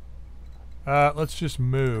 Let's just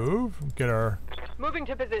move, get our Moving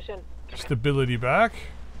to position. stability back.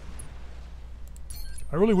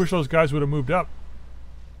 I really wish those guys would have moved up.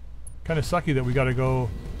 Kind of sucky that we got to go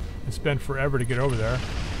and spend forever to get over there.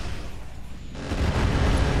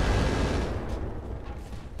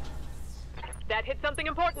 something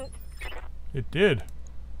important. It did.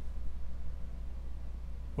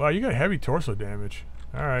 Wow, you got heavy torso damage.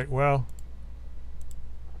 Alright, well.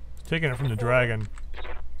 Taking it from the dragon.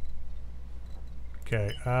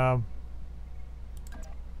 Okay, get up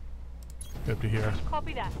to here.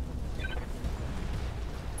 Copy that.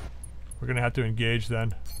 We're gonna have to engage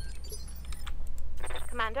then.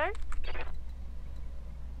 Commander?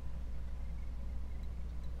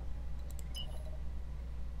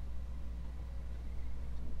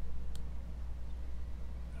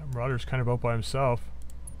 That Marauder's kind of out by himself.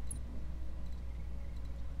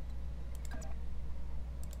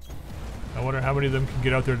 I wonder how many of them can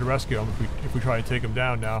get out there to rescue him if we try and take him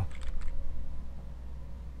down now.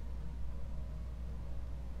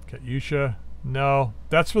 Katyusha. No,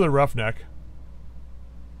 that's for the roughneck.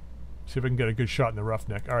 See if I can get a good shot in the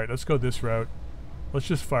roughneck. Alright, let's go this route. Let's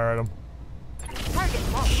just fire at him.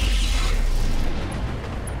 Target marked.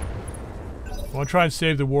 I want to try and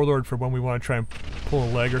save the warlord for when we want to try and pull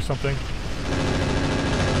a leg or something.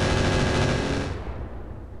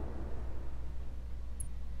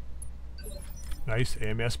 Nice,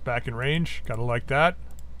 AMS back in range. Gotta like that.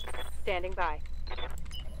 Standing by.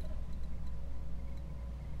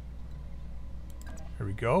 There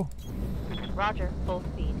we go. Roger, full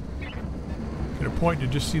speed. Get a point to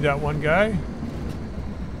just see that one guy.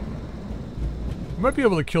 We might be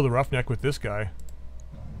able to kill the roughneck with this guy.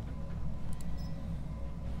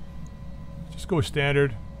 Just go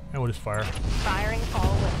standard, and we'll just fire. Firing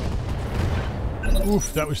all weapons.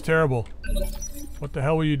 Oof, that was terrible. What the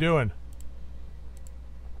hell were you doing?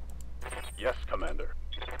 Yes, Commander.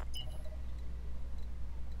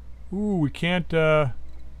 Ooh, we can't, well,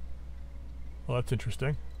 that's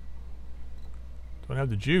interesting. Don't have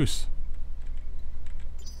the juice.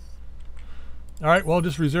 Alright, well,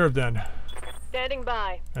 just reserve then. Standing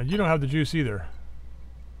by. And you don't have the juice either.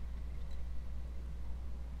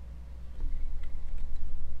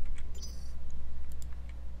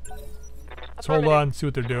 Let's hold on, see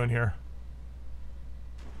what they're doing here.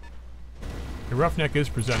 The roughneck is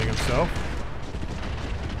presenting himself.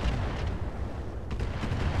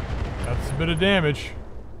 That's a bit of damage.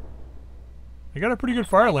 They got a pretty good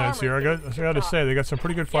fire lance here. I gotta say, they got some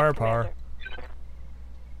pretty good firepower.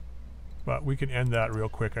 But we can end that real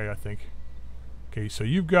quick, I think. Okay, so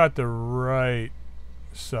you've got the right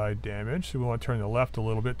side damage, so we want to turn the left a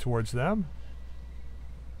little bit towards them.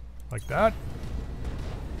 Like that.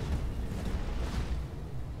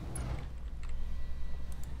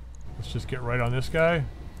 Let's just get right on this guy.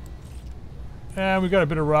 And we got a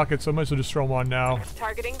bit of rockets, so I might as well just throw them on now.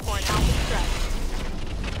 Targeting for an alpha strike.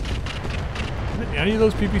 Did any of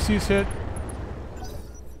those PPCs hit?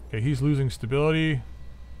 Okay, he's losing stability.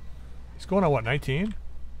 He's going on what, 19?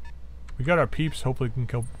 We got our peeps, hopefully we can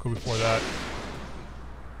go before that.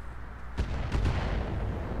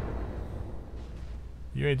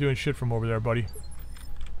 You ain't doing shit from over there, buddy.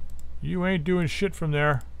 You ain't doing shit from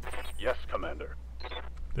there. Yes, Commander.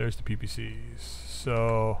 There's the PPCs.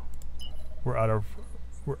 So we're out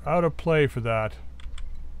of play for that.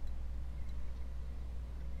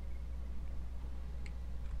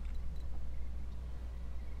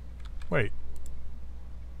 Wait.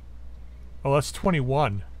 Oh, that's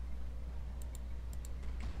 21.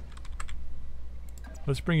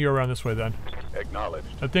 Let's bring you around this way then. Acknowledged.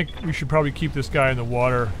 I think we should probably keep this guy in the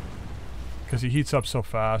water because he heats up so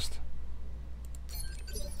fast.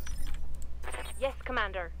 Yes,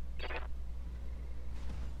 Commander.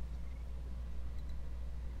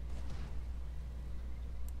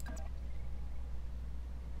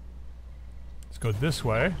 Let's go this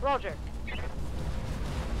way. Roger.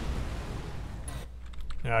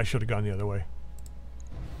 Yeah, I should have gone the other way.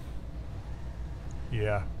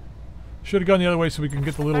 Yeah. Should have gone the other way so we can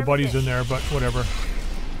get the little buddies in there, but whatever.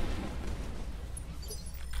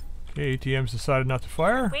 Okay, ATM's decided not to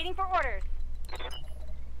fire. Waiting for orders.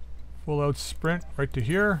 Full out sprint right to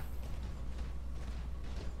here.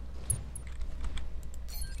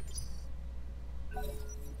 At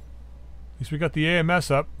least we got the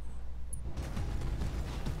AMS up.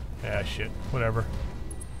 Ah, shit. Whatever.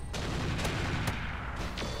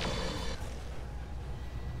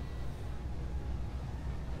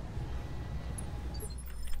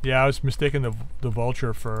 Yeah, I was mistaking the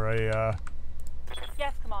vulture for a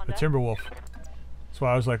Yes, Commander. timberwolf. That's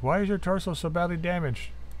why I was like, why is your torso so badly damaged?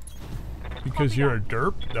 Because you're a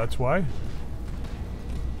derp, that's why.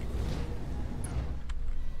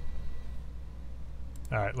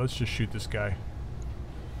 Alright, let's just shoot this guy.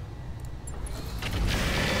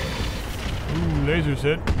 Ooh, lasers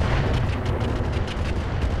hit.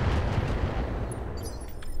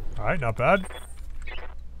 Alright, not bad.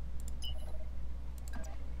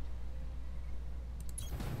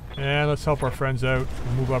 And let's help our friends out.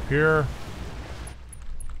 We'll move up here.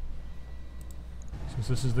 Since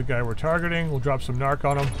this is the guy we're targeting, we'll drop some narc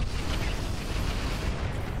on him.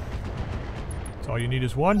 That's all you need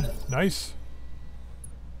is one. Nice.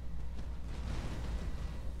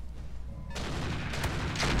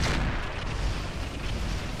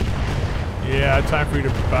 Yeah, time for you to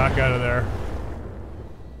back out of there.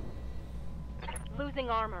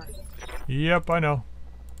 Losing armor. Yep, I know.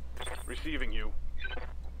 Receiving you.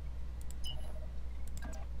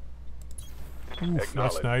 Oof,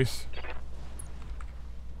 that's nice.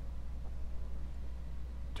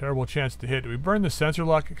 Terrible chance to hit. Do we burn the sensor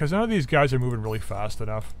lock? Because none of these guys are moving really fast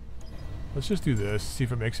enough. Let's just do this, see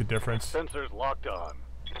if it makes a difference. Sensors locked on.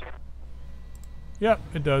 Yep,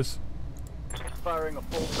 it does. Firing a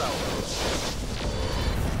full salvo.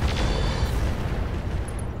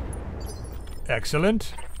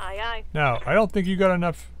 Excellent. Aye, aye. Now, I don't think you got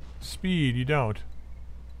enough speed. You don't.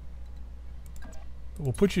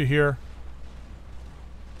 We'll put you here.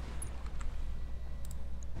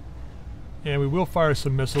 And we will fire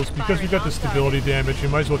some missiles because we got the stability damage. You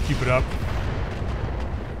might as well keep it up.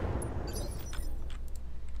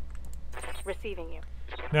 Receiving you.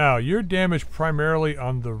 Now, you're damaged primarily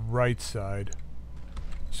on the right side.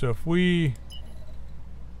 So if we...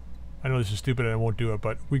 I know this is stupid and I won't do it,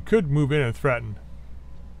 but we could move in and threaten.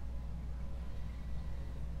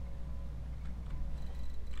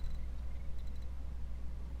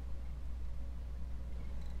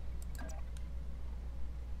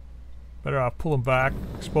 Better off pulling back,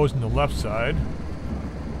 exposing the left side.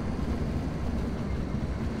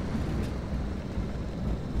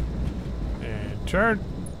 And turn.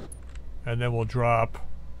 And then we'll drop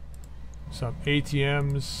some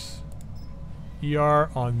ATMs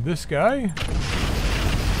ER on this guy.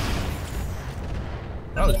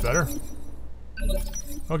 That was better.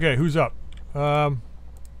 Okay, who's up?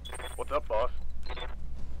 What's up, boss?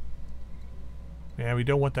 Man, we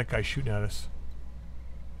don't want that guy shooting at us.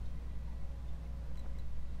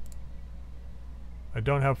 I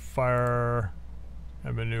don't have fire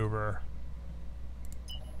and maneuver.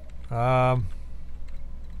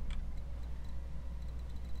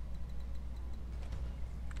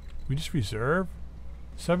 We just reserve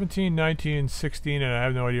 17, 19, 16, and I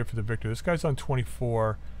have no idea for the Victor. This guy's on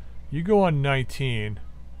 24. You go on 19.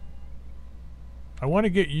 I want to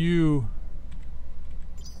get you,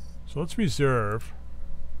 so let's reserve.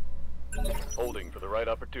 Holding for the right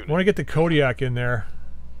I opportunity. want to get the Kodiak in there.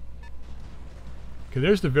 Okay,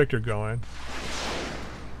 there's the Victor going.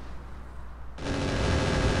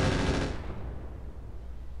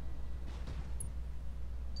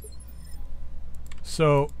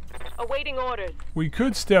 So Awaiting orders. we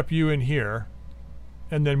could step you in here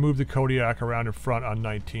and then move the Kodiak around in front on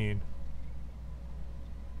 19.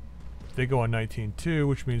 They go on 19 too,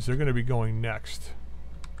 which means they're going to be going next.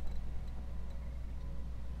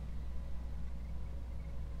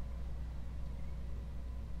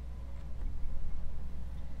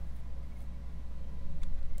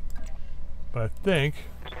 But I think,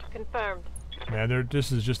 Confirmed. man,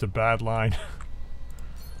 this is just a bad line. I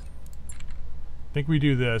think we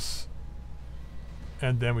do this,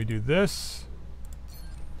 and then we do this,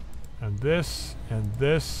 and this, and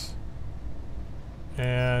this,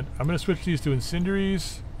 and I'm going to switch these to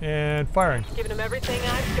incendiaries and firing. Giving them everything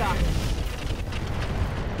I've got.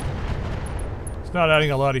 It's not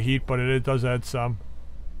adding a lot of heat, but it does add some.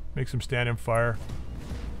 Makes them stand and fire.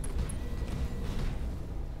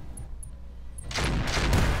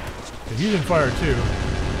 Yeah, he's in fire too.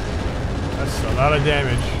 That's a lot of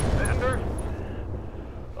damage. Commander,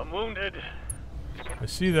 I'm wounded. I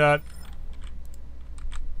see that.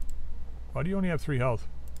 Why do you only have 3 health?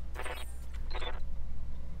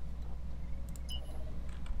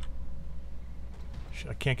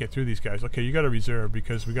 I can't get through these guys. Okay, you gotta reserve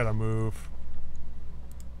because we gotta move.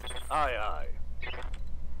 Aye, aye.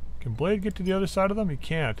 Can Blade get to the other side of them? He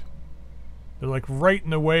can't. They're like right in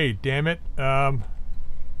the way, damn it.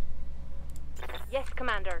 Yes,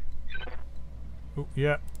 Commander. Oh,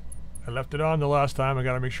 yeah. I left it on the last time. I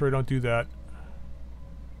gotta make sure I don't do that.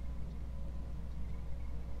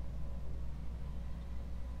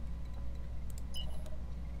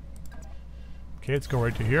 Okay, let's go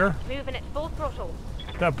right to here. Moving at full throttle.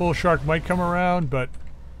 That bull shark might come around, but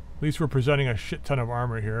at least we're presenting a shit ton of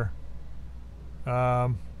armor here.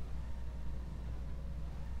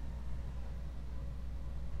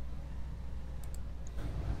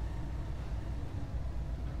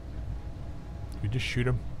 We just shoot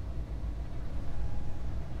him.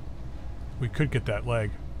 We could get that leg.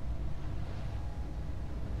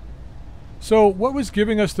 So what was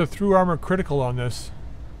giving us the through armor critical on this?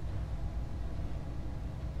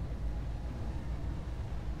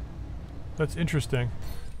 That's interesting.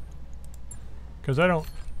 Because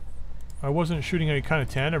I wasn't shooting any kind of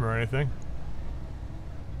tandem or anything.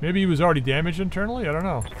 Maybe he was already damaged internally? I don't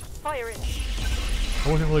know. Fire it.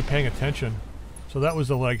 I wasn't really paying attention. So that was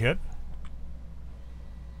the leg hit.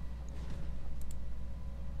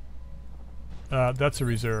 That's a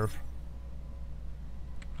reserve.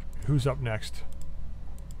 Who's up next?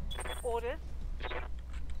 Orders.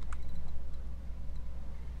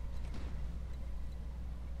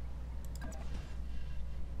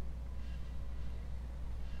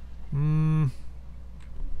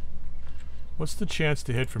 What's the chance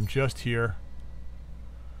to hit from just here?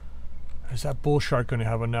 Is that bull shark going to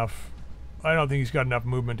have enough? I don't think he's got enough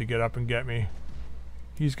movement to get up and get me.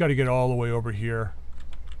 He's got to get all the way over here.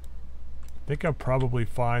 I think I'm probably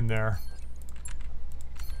fine there.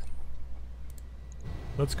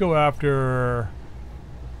 Let's go after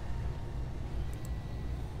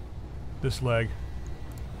this leg.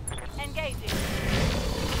 Engaging.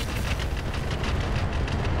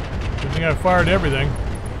 Good thing I fired everything.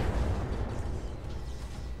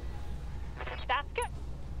 That's good.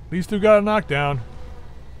 At least we got a knockdown.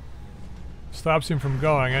 Stops him from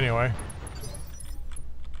going anyway.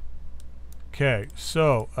 Okay,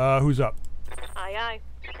 so who's up? Aye, aye.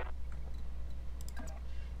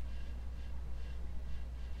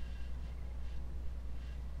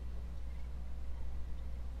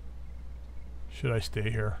 Should I stay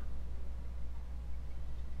here?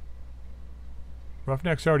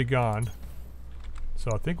 Roughneck's already gone.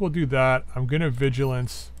 So I think we'll do that. I'm gonna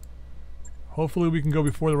vigilance. Hopefully we can go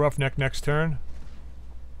before the Roughneck next turn.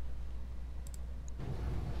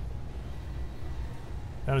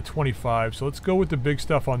 Down to 25. So let's go with the big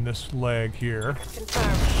stuff on this leg here.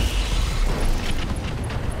 Confirmed.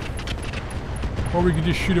 Or we could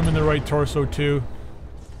just shoot him in the right torso too.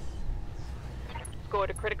 Scored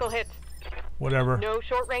a critical hit. Whatever. No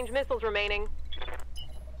short-range missiles remaining.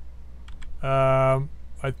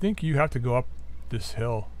 I think you have to go up this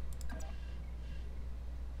hill.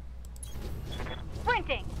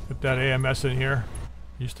 Sprinting. Put that AMS in here.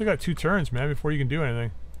 You still got 2 turns, man, before you can do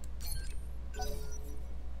anything.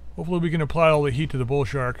 Hopefully we can apply all the heat to the bull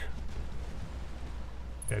shark.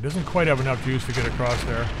 Yeah, it doesn't quite have enough juice to get across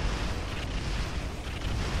there.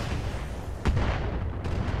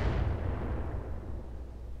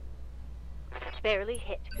 Barely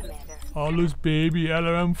hit, Commander. All those baby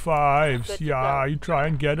LM5s. Good to Yeah, go. you try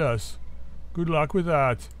and get us. Good luck with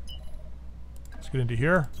that. Let's get into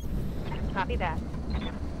here. Copy that.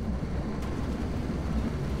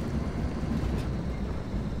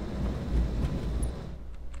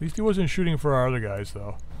 At least he wasn't shooting for our other guys,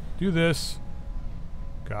 though. Do this.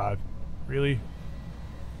 God. Really?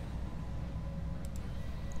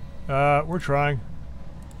 We're trying.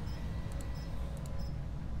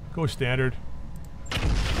 Go standard.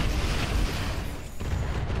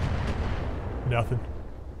 Nothing.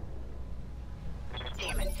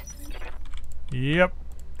 Damn it. Yep.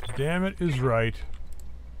 Damn it is right.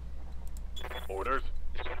 Orders.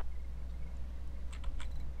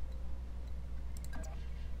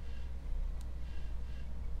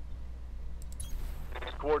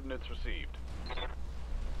 Coordinates received.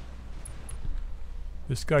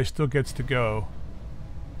 This guy still gets to go.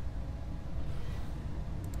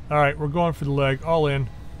 Alright, we're going for the leg. All in.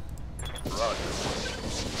 Roger.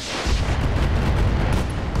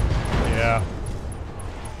 Yeah.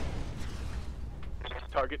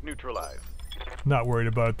 Target neutralized. Not worried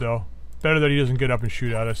about it, though. Better that he doesn't get up and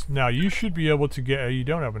shoot at us. Now, you should be able to get... you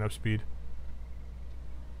don't have enough speed.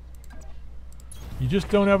 You just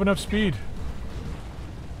don't have enough speed.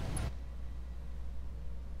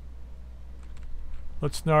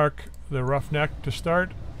 Let's narc the Roughneck to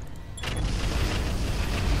start.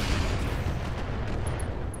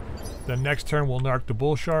 Then next turn we'll narc the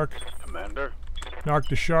bull shark. Commander. Narc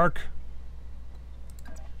the shark.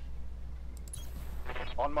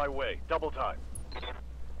 On my way. Double time.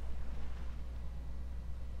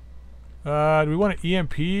 Do we want to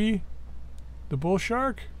EMP the bull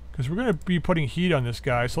shark? Because we're going to be putting heat on this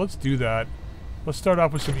guy, so let's do that. Let's start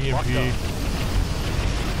off with some Locked EMP. up.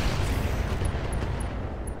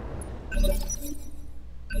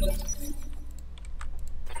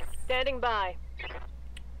 Standing by.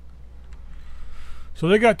 So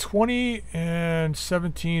they got 20 and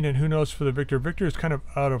 17, and who knows for the Victor. Victor is kind of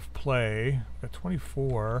out of play. Got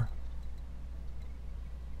 24.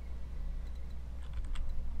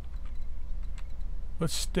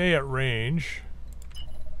 Let's stay at range.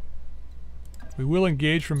 We will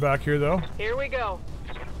engage from back here, though. Here we go.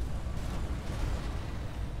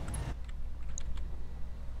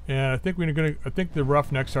 And I think I think the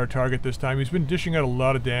Roughneck's our target this time. He's been dishing out a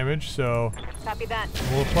lot of damage, so Copy that.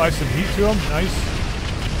 we'll apply some heat to him. Nice.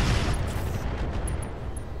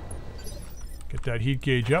 Get that heat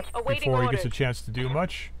gauge up Awaiting before he gets a orders. chance to do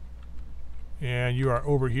much. And you are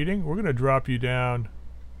overheating. We're going to drop you down.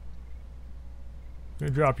 I'm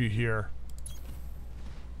going to drop you here.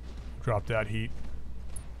 Drop that heat.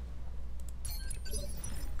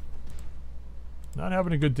 Not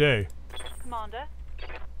having a good day. Commander.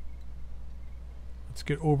 Let's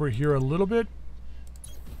get over here a little bit.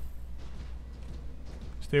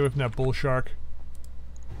 Stay away from that bull shark.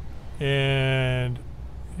 And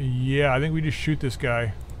yeah, I think we just shoot this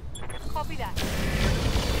guy. Copy that.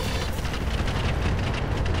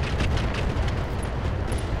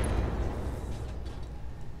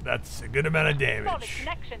 That's a good amount of Solid damage.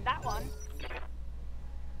 connection, that one.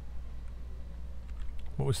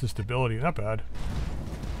 What was the stability? Not bad.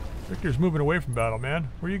 Victor's moving away from battle, man.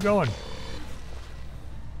 Where are you going?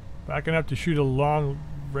 Backing up to shoot a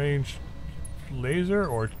long-range laser,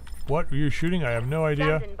 or what are you shooting? I have no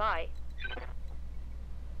idea. Standing by.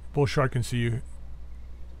 Bull shark can see you.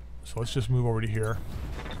 So let's just move over to here.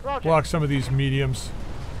 Roger. Block some of these mediums.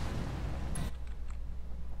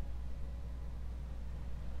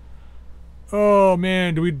 Oh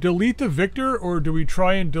man, do we delete the Victor or do we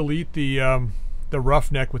try and delete the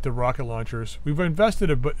Roughneck with the rocket launchers? We've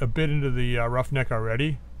invested a bit into the Roughneck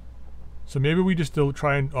already. So maybe we just still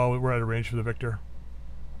try and... Oh, we're out of range for the Victor.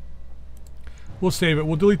 We'll save it.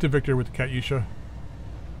 We'll delete the Victor with the Katyusha.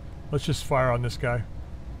 Let's just fire on this guy.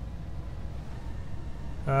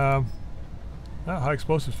 High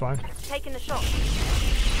explosive's fine. Taking the shot.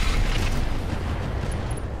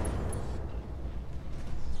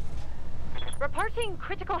 Reporting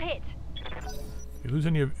critical hit. Did he lose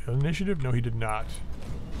any initiative? No, he did not.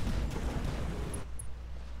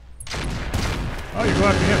 Oh, you're going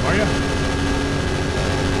after him, are you?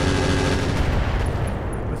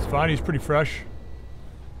 That's fine, he's pretty fresh.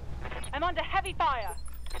 I'm under heavy fire.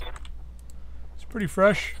 It's pretty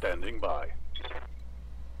fresh. Standing by.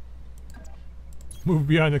 Move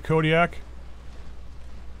behind the Kodiak.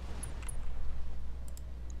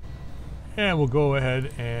 And we'll go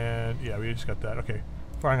ahead and... Yeah, we just got that. Okay.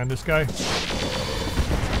 Firing on this guy.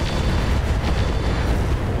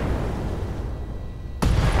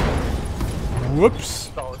 Whoops.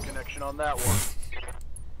 Solid connection on that one.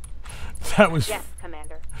 That was Yes,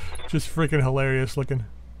 Commander. just freaking hilarious looking.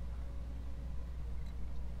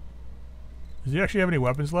 Does he actually have any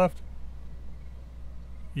weapons left?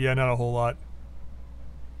 Yeah, not a whole lot.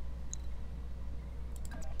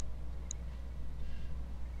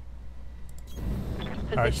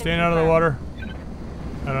 Alright, staying out of the water.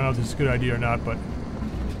 I don't know if this is a good idea or not, but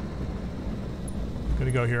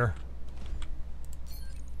gonna go here.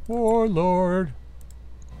 Warlord.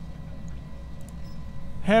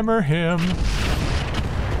 Hammer him.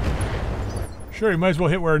 Sure, you might as well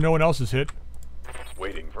hit where no one else is hit.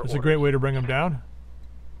 Waiting for It's orders. a great way to bring him down.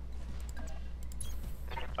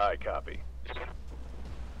 I copy.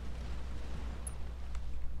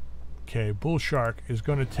 Okay, Bull Shark is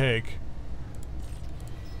going to take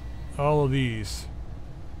all of these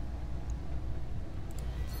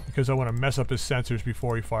because I want to mess up his sensors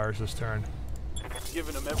before he fires this turn.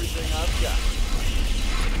 Giving him everything I've got.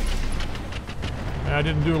 And I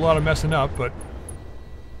didn't do a lot of messing up, but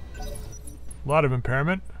a lot of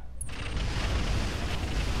impairment.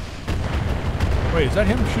 Wait, is that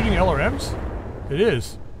him shooting LRMs? It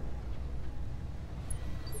is.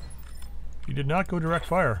 He did not go direct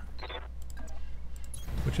fire,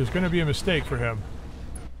 which is going to be a mistake for him.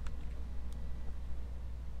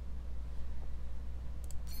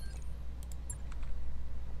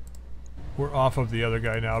 We're off of the other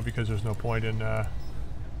guy now because there's no point in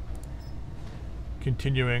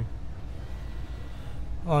continuing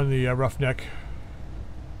on the Roughneck.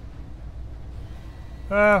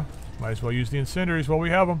 Might as well use the incendiaries while we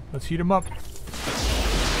have them. Let's heat them up.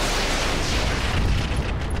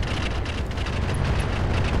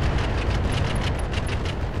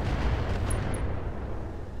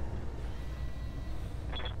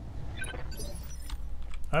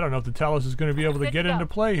 I don't know if the Talus is going to be able to Good get to go. into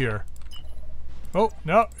play here. Oh,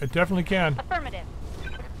 no, it definitely can. Affirmative.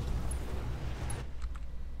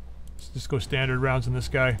 Let's just go standard rounds in this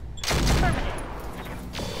guy. Affirmative.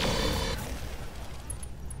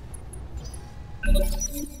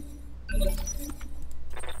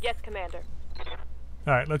 Yes, Commander.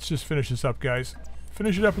 Alright, let's just finish this up, guys.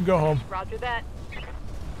 Finish it up and go home. Roger that.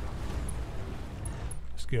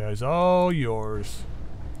 This guy's all yours.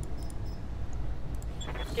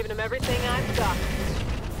 Giving him everything I've got.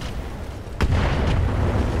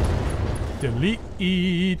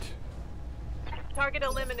 Delete. Target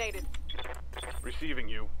eliminated. Receiving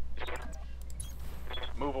you.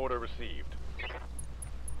 Move order received.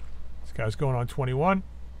 This guy's going on 21.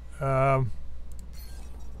 Got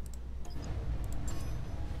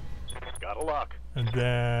a lock. And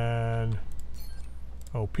then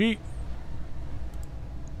OP.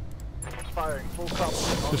 Firing full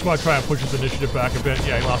complement. Just want to try and push his initiative back a bit.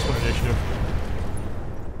 Yeah, he lost one initiative.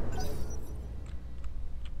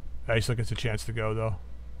 He still gets a chance to go, though.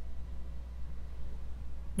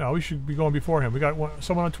 No, we should be going before him. We got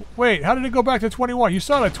someone on... Wait, how did it go back to 21? You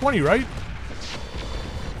saw it at 20, right?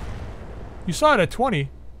 You saw it at 20.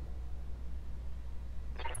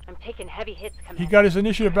 I'm taking heavy hits, Commander. He got his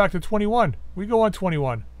initiative back to 21. We go on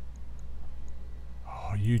 21.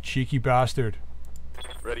 Oh, you cheeky bastard.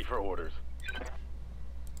 Ready for orders.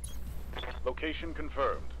 Location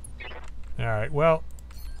confirmed. Alright, well...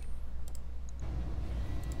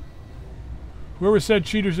 Whoever said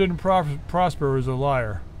cheaters didn't prosper is a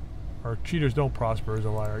liar. Or cheaters don't prosper is a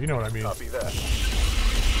liar. You know what I mean. Copy that.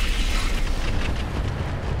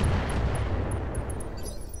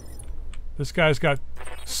 This guy's got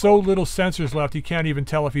so little sensors left he can't even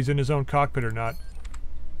tell if he's in his own cockpit or not.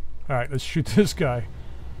 Alright, let's shoot this guy.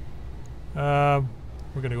 We're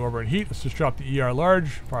gonna go over in heat. Let's just drop the ER large,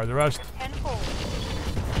 fire the rest. 10-4.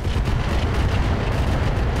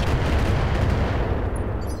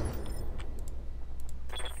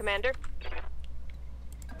 Commander.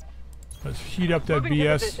 Let's heat up that Moving to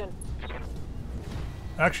BS. position.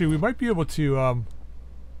 Actually, we might be able to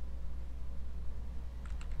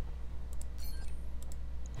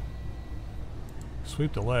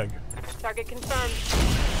sweep the leg. Target confirmed.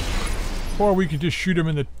 Or we could just shoot him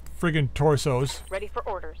in the friggin' torsos. Ready for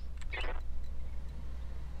orders.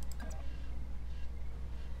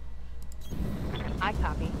 I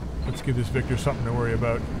copy. Let's give this Victor something to worry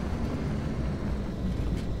about.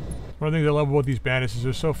 One of the things I love about these bandits is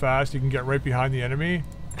they're so fast you can get right behind the enemy.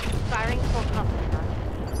 Firing full complement.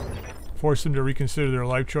 Force them to reconsider their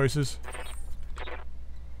life choices.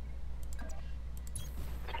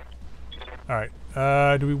 Alright,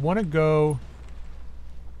 do we want to go...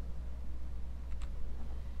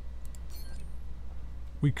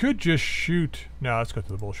 We could just shoot... No, let's go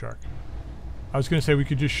to the bull shark. I was going to say we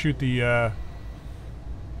could just shoot the...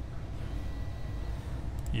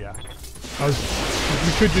 Yeah.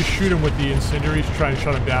 We could just shoot him with the incendiaries to try and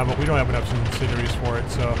shut him down, but we don't have enough incendiaries for it,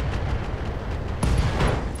 so...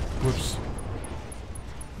 Whoops.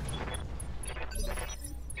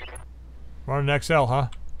 We're on an XL, huh?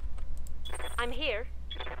 I'm here.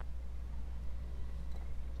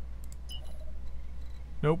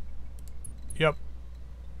 Nope. Yep.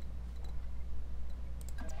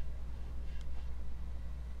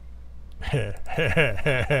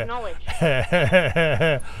 Acknowledge.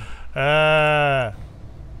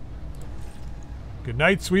 Good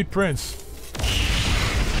night, sweet prince.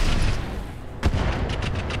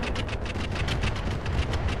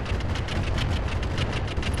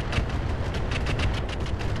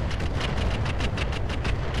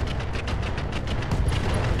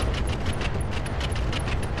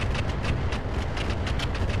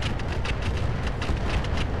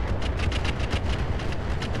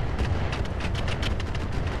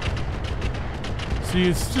 See,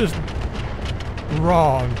 it's just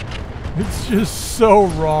wrong. It's just so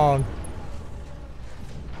wrong.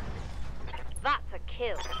 That's a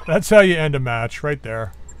kill. That's how you end a match, right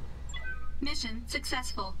there. Mission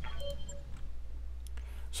successful.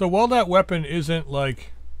 So while that weapon isn't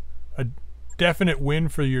like a definite win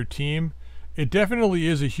for your team, it definitely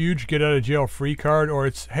is a huge get out of jail free card, or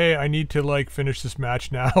it's, hey, I need to like finish this match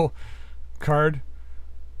now card.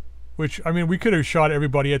 Which, I mean, we could have shot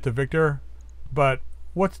everybody at the victor. But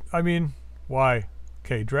what's, I mean, why?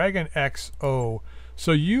 Okay, Dragon XO.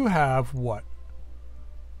 So you have what?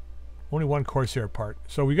 Only one Corsair part.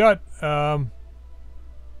 So we got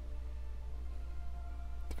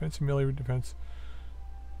defense and melee defense.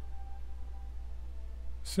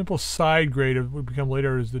 Simple side grade would become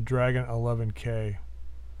later as the Dragon 11K.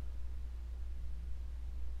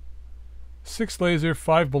 6 laser,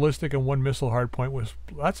 5 ballistic, and 1 missile hardpoint was.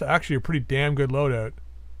 That's actually a pretty damn good loadout.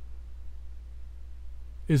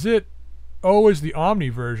 Is it... Oh, is the Omni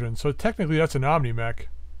version. So technically that's an Omni mech.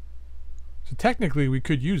 So technically we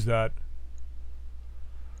could use that.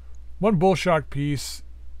 1 bull shock piece.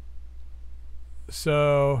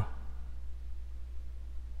 So...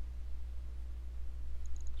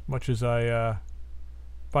 As much as I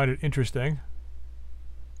find it interesting.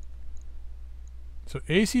 So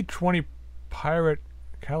AC-20 Pirate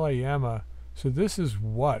Kalayama. So this is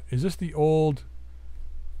what? Is this the old...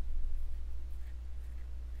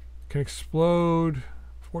 Can explode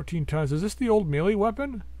 14 tons. Is this the old melee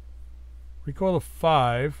weapon? Recoil of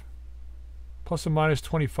 5. Plus or minus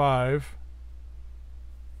 25.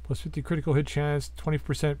 Plus 50 critical hit chance.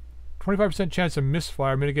 25% chance of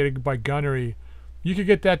misfire mitigated by gunnery. You could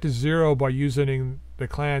get that to 0 by using the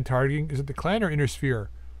clan targeting. Is it the clan or inner sphere?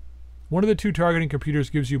 One of the two targeting computers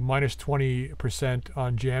gives you minus 20%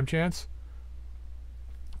 on jam chance,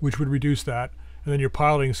 which would reduce that. And then your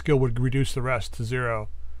piloting skill would reduce the rest to 0.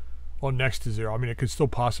 Well, next to 0. I mean, it could still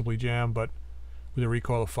possibly jam, but with a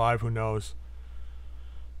recoil of 5, who knows?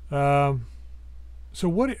 So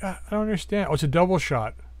what? I don't understand. Oh, it's a double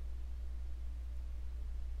shot.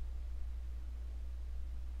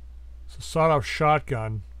 So sawed-off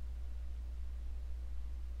shotgun.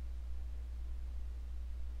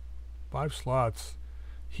 5 slots.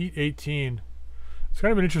 Heat 18. It's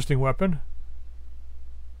kind of an interesting weapon.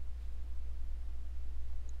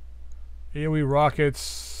 AoE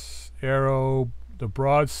rockets, arrow, the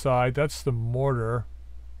broadside. That's the mortar.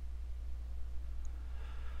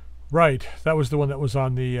 Right, that was the one that was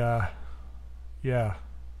on the, yeah.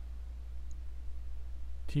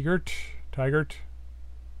 Tigert.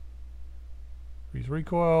 Freeze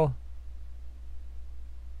recoil.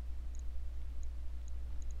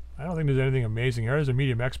 I don't think there's anything amazing here. There's a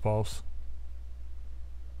medium X-pulse.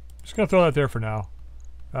 Just gonna throw that there for now.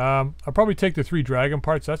 I'll probably take the 3 dragon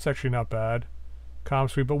parts. That's actually not bad. Comm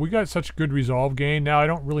sweep, but we got such good resolve gain. Now I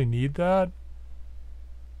don't really need that.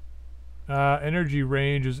 Energy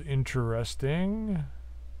range is interesting.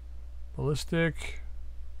 Ballistic.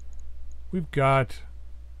 We've got...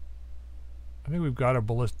 I think we've got a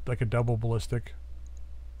ballistic, like a double ballistic.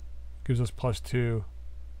 Gives us +2.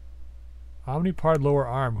 Omnipod lower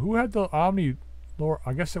arm. Who had the Omni lower...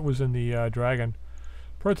 I guess it was in the Dragon.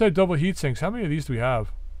 Prototype double heat sinks. How many of these do we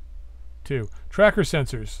have? 2. Tracker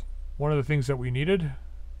sensors. One of the things that we needed.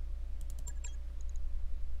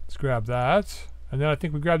 Let's grab that. And then I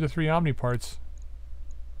think we grab the 3 Omni parts.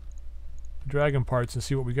 The Dragon parts, and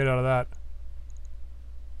see what we get out of that.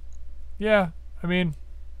 Yeah, I mean...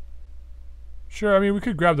 Sure, I mean, we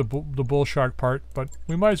could grab the bull shark part, but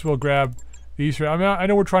we might as well grab these. I mean, I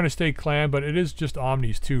know we're trying to stay clan, but it is just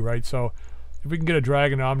Omnis too, right? So if we can get a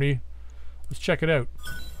Dragon Omni, let's check it out.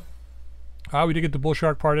 Ah, we did get the bull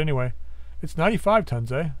shark part anyway. It's 95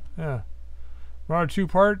 tons, eh? Yeah. Runner 2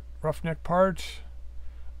 part, roughneck part.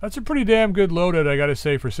 That's a pretty damn good loaded, I gotta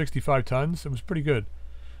say, for 65 tons. It was pretty good.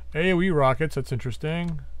 AoE rockets, that's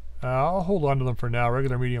interesting. I'll hold on to them for now.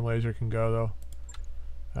 Regular medium laser can go,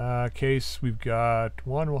 though. Case, we've got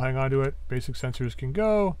 1. We'll hang on to it. Basic sensors can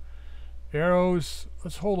go. Arrows,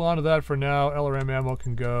 let's hold on to that for now. LRM ammo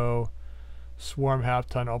can go. Swarm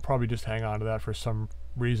half-ton, I'll probably just hang on to that for some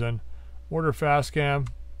reason. Mortar fast cam.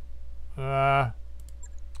 Not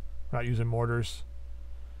using mortars.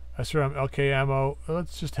 SRM LK ammo,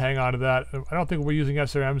 let's just hang on to that. I don't think we'll be using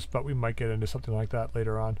SRMs, but we might get into something like that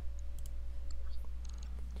later on.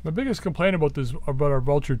 My biggest complaint about our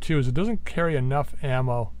Vulture 2 is it doesn't carry enough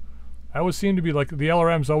ammo. I always seem to be like, the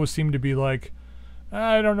LRMs always seem to be like,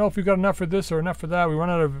 I don't know if we've got enough for this or enough for that. We run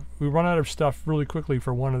out of stuff really quickly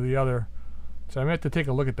for one or the other. So I may have to take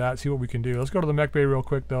a look at that, see what we can do. Let's go to the mech bay real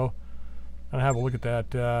quick though, and have a look at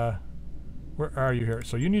that. Where are you here?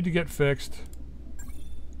 So you need to get fixed.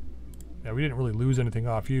 Yeah, we didn't really lose anything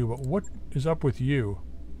off you, but what is up with you?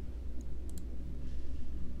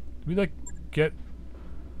 Did we like get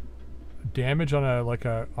damage on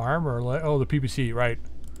a arm or oh, the PPC, right?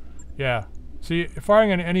 Yeah. See,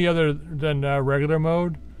 firing in any other than regular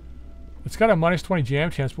mode, it's got a -20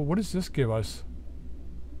 jam chance, but what does this give us?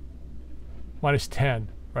 -10,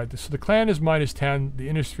 right? So the clan is -10, the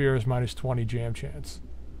inner sphere is -20 jam chance,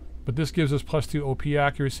 but this gives us +2 OP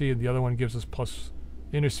accuracy, and the other one gives us plus.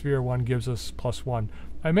 The inner sphere one gives us +1.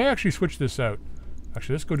 I may actually switch this out.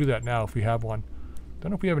 Actually, let's go do that now if we have one.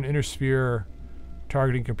 Don't know if we have an inner sphere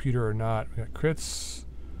targeting computer or not. We got crits,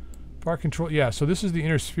 far control. Yeah, so this is the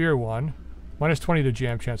inner sphere one. -20 to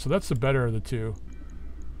jam chance, so that's the better of the two.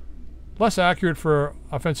 Less accurate for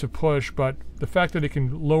offensive push, but the fact that it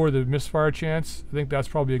can lower the misfire chance, I think that's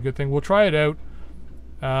probably a good thing. We'll try it out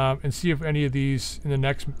and see if any of these, in the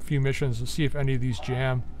next few missions, we'll see if any of these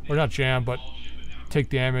jam, or not jam, but take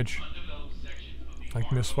damage,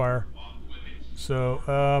 like misfire.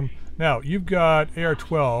 So, now, you've got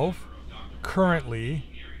AR-12 currently,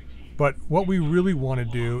 but what we really want to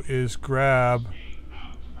do is grab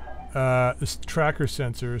this tracker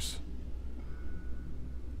sensors.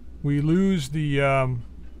 We lose the,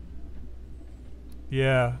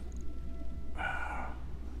 yeah.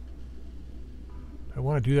 I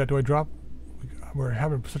want to do that. Do I drop? We're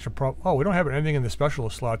having such a problem. Oh, we don't have anything in the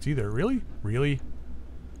specialist slots either. Really? Really?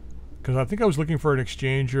 Because I think I was looking for an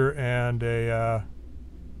exchanger and a...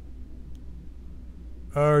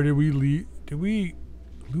 or did we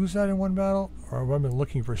lose that in one battle? Or have I been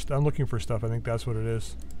looking for I'm looking for stuff. I think that's what it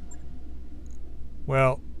is.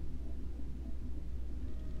 Well,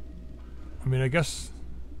 I mean, I guess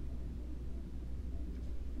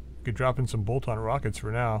we could drop in some bolt-on rockets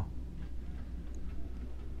for now.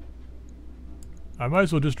 I might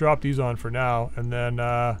as well just drop these on for now, and then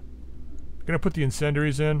I'm gonna put the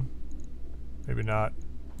incendiaries in. Maybe not.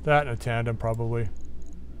 That and a tandem probably.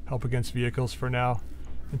 Help against vehicles for now,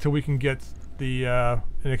 until we can get the an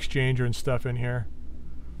exchanger and stuff in here.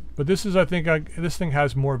 But this is, I think, this thing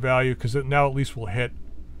has more value because now at least we'll hit,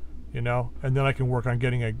 you know, and then I can work on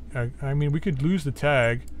getting I mean, we could lose the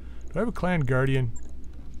tag. Do I have a clan guardian?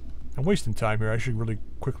 I'm wasting time here. I should really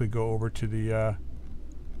quickly go over to the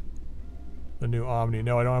new Omni.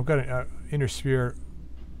 No, I don't. I've got an inner sphere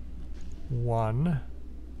 1.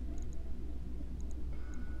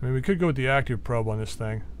 I mean, we could go with the active probe on this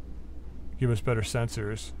thing. Give us better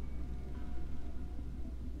sensors.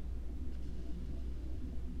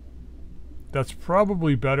 That's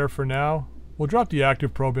probably better for now. We'll drop the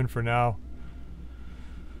active probe in for now.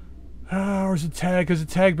 Where's the tag? Because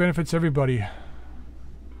the tag benefits everybody.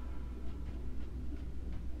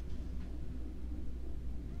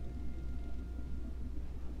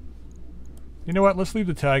 You know what? Let's leave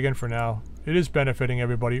the tag in for now. It is benefiting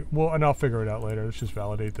everybody. Well, and I'll figure it out later. Let's just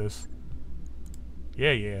validate this.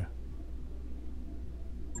 Yeah, yeah.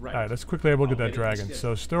 Right. Alright, let's quickly have a look at that dragon.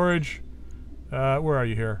 So, storage. Where are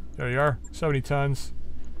you here? There you are. 70 tons.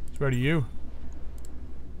 It's ready to you.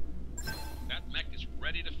 That mech is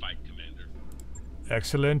ready to fight, Commander.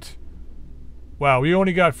 Excellent. Wow, we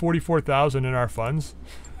only got 44,000 in our funds.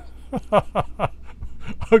 How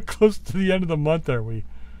close to the end of the month are we?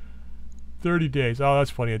 30 days. Oh, that's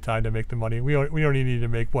plenty of time to make the money. We only need to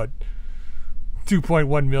make, what,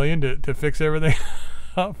 2.1 million to fix everything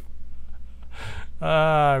up.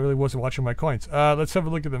 I really wasn't watching my coins. Let's have a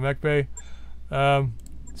look at the mech bay.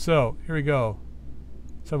 So, here we go.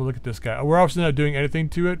 Let's have a look at this guy. We're obviously not doing anything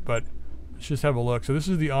to it, but let's just have a look. So this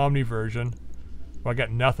is the Omni version. Well, I got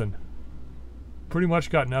nothing. Pretty much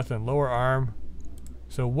got nothing. Lower arm.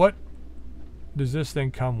 So what does this thing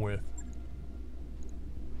come with?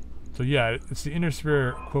 So yeah, it's the inner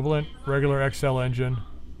sphere equivalent, regular XL engine.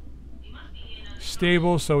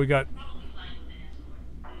 Stable, so we got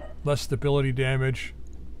less stability damage.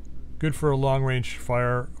 Good for a long range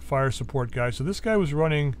fire support guy. So this guy was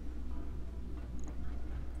running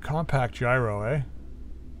compact gyro, eh?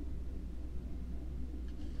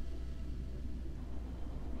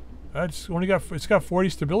 That's only it's got 40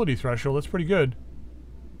 stability threshold. That's pretty good.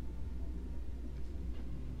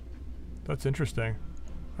 That's interesting.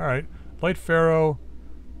 Alright. Light Pharaoh.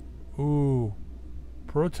 Ooh.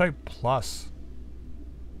 Prototype Plus.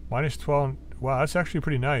 Minus 12. Wow, that's actually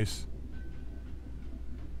pretty nice.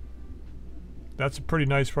 That's a pretty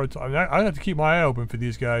nice prototype. I mean, I have to keep my eye open for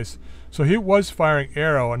these guys. So he was firing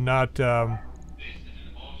arrow and not... okay,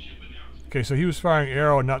 so he was firing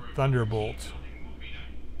arrow and not thunderbolt.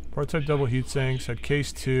 Prototype double heat sinks. Had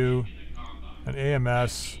case 2. An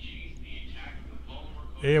AMS.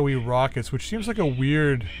 AoE rockets, which seems like a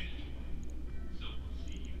weird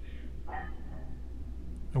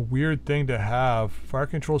thing to have. Fire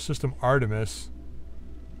control system Artemis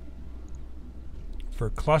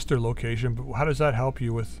for cluster location, but how does that help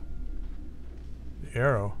you with the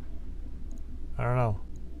arrow? I don't know.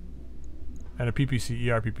 And a PPC,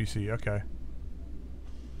 ER PPC, okay.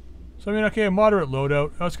 So I mean, okay, a moderate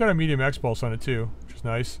loadout. Oh, it's got a medium X-pulse on it too, which is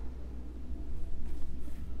nice.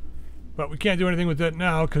 But we can't do anything with it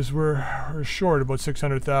now because we're short about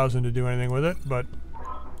 600,000 to do anything with it. But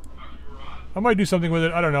I might do something with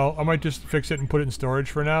it. I don't know. I might just fix it and put it in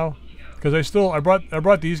storage for now because I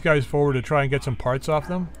brought these guys forward to try and get some parts off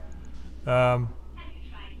them. Because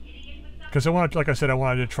I wanted, like I said, I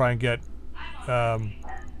wanted to try and get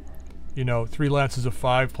you know, 3 lances of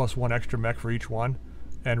 5 plus 1 extra mech for each one,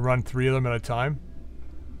 and run 3 of them at a time.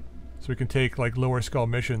 So we can take like lower skull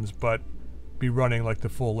missions, but be running like the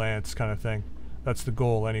full lance kind of thing. That's the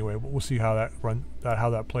goal anyway. But we'll see how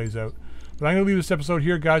that plays out. But I'm gonna leave this episode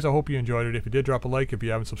here, guys. I hope you enjoyed it. If you did, drop a like. If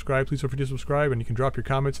you haven't subscribed, please feel free to subscribe, and you can drop your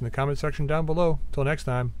comments in the comment section down below. Till next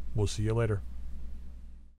time, we'll see you later.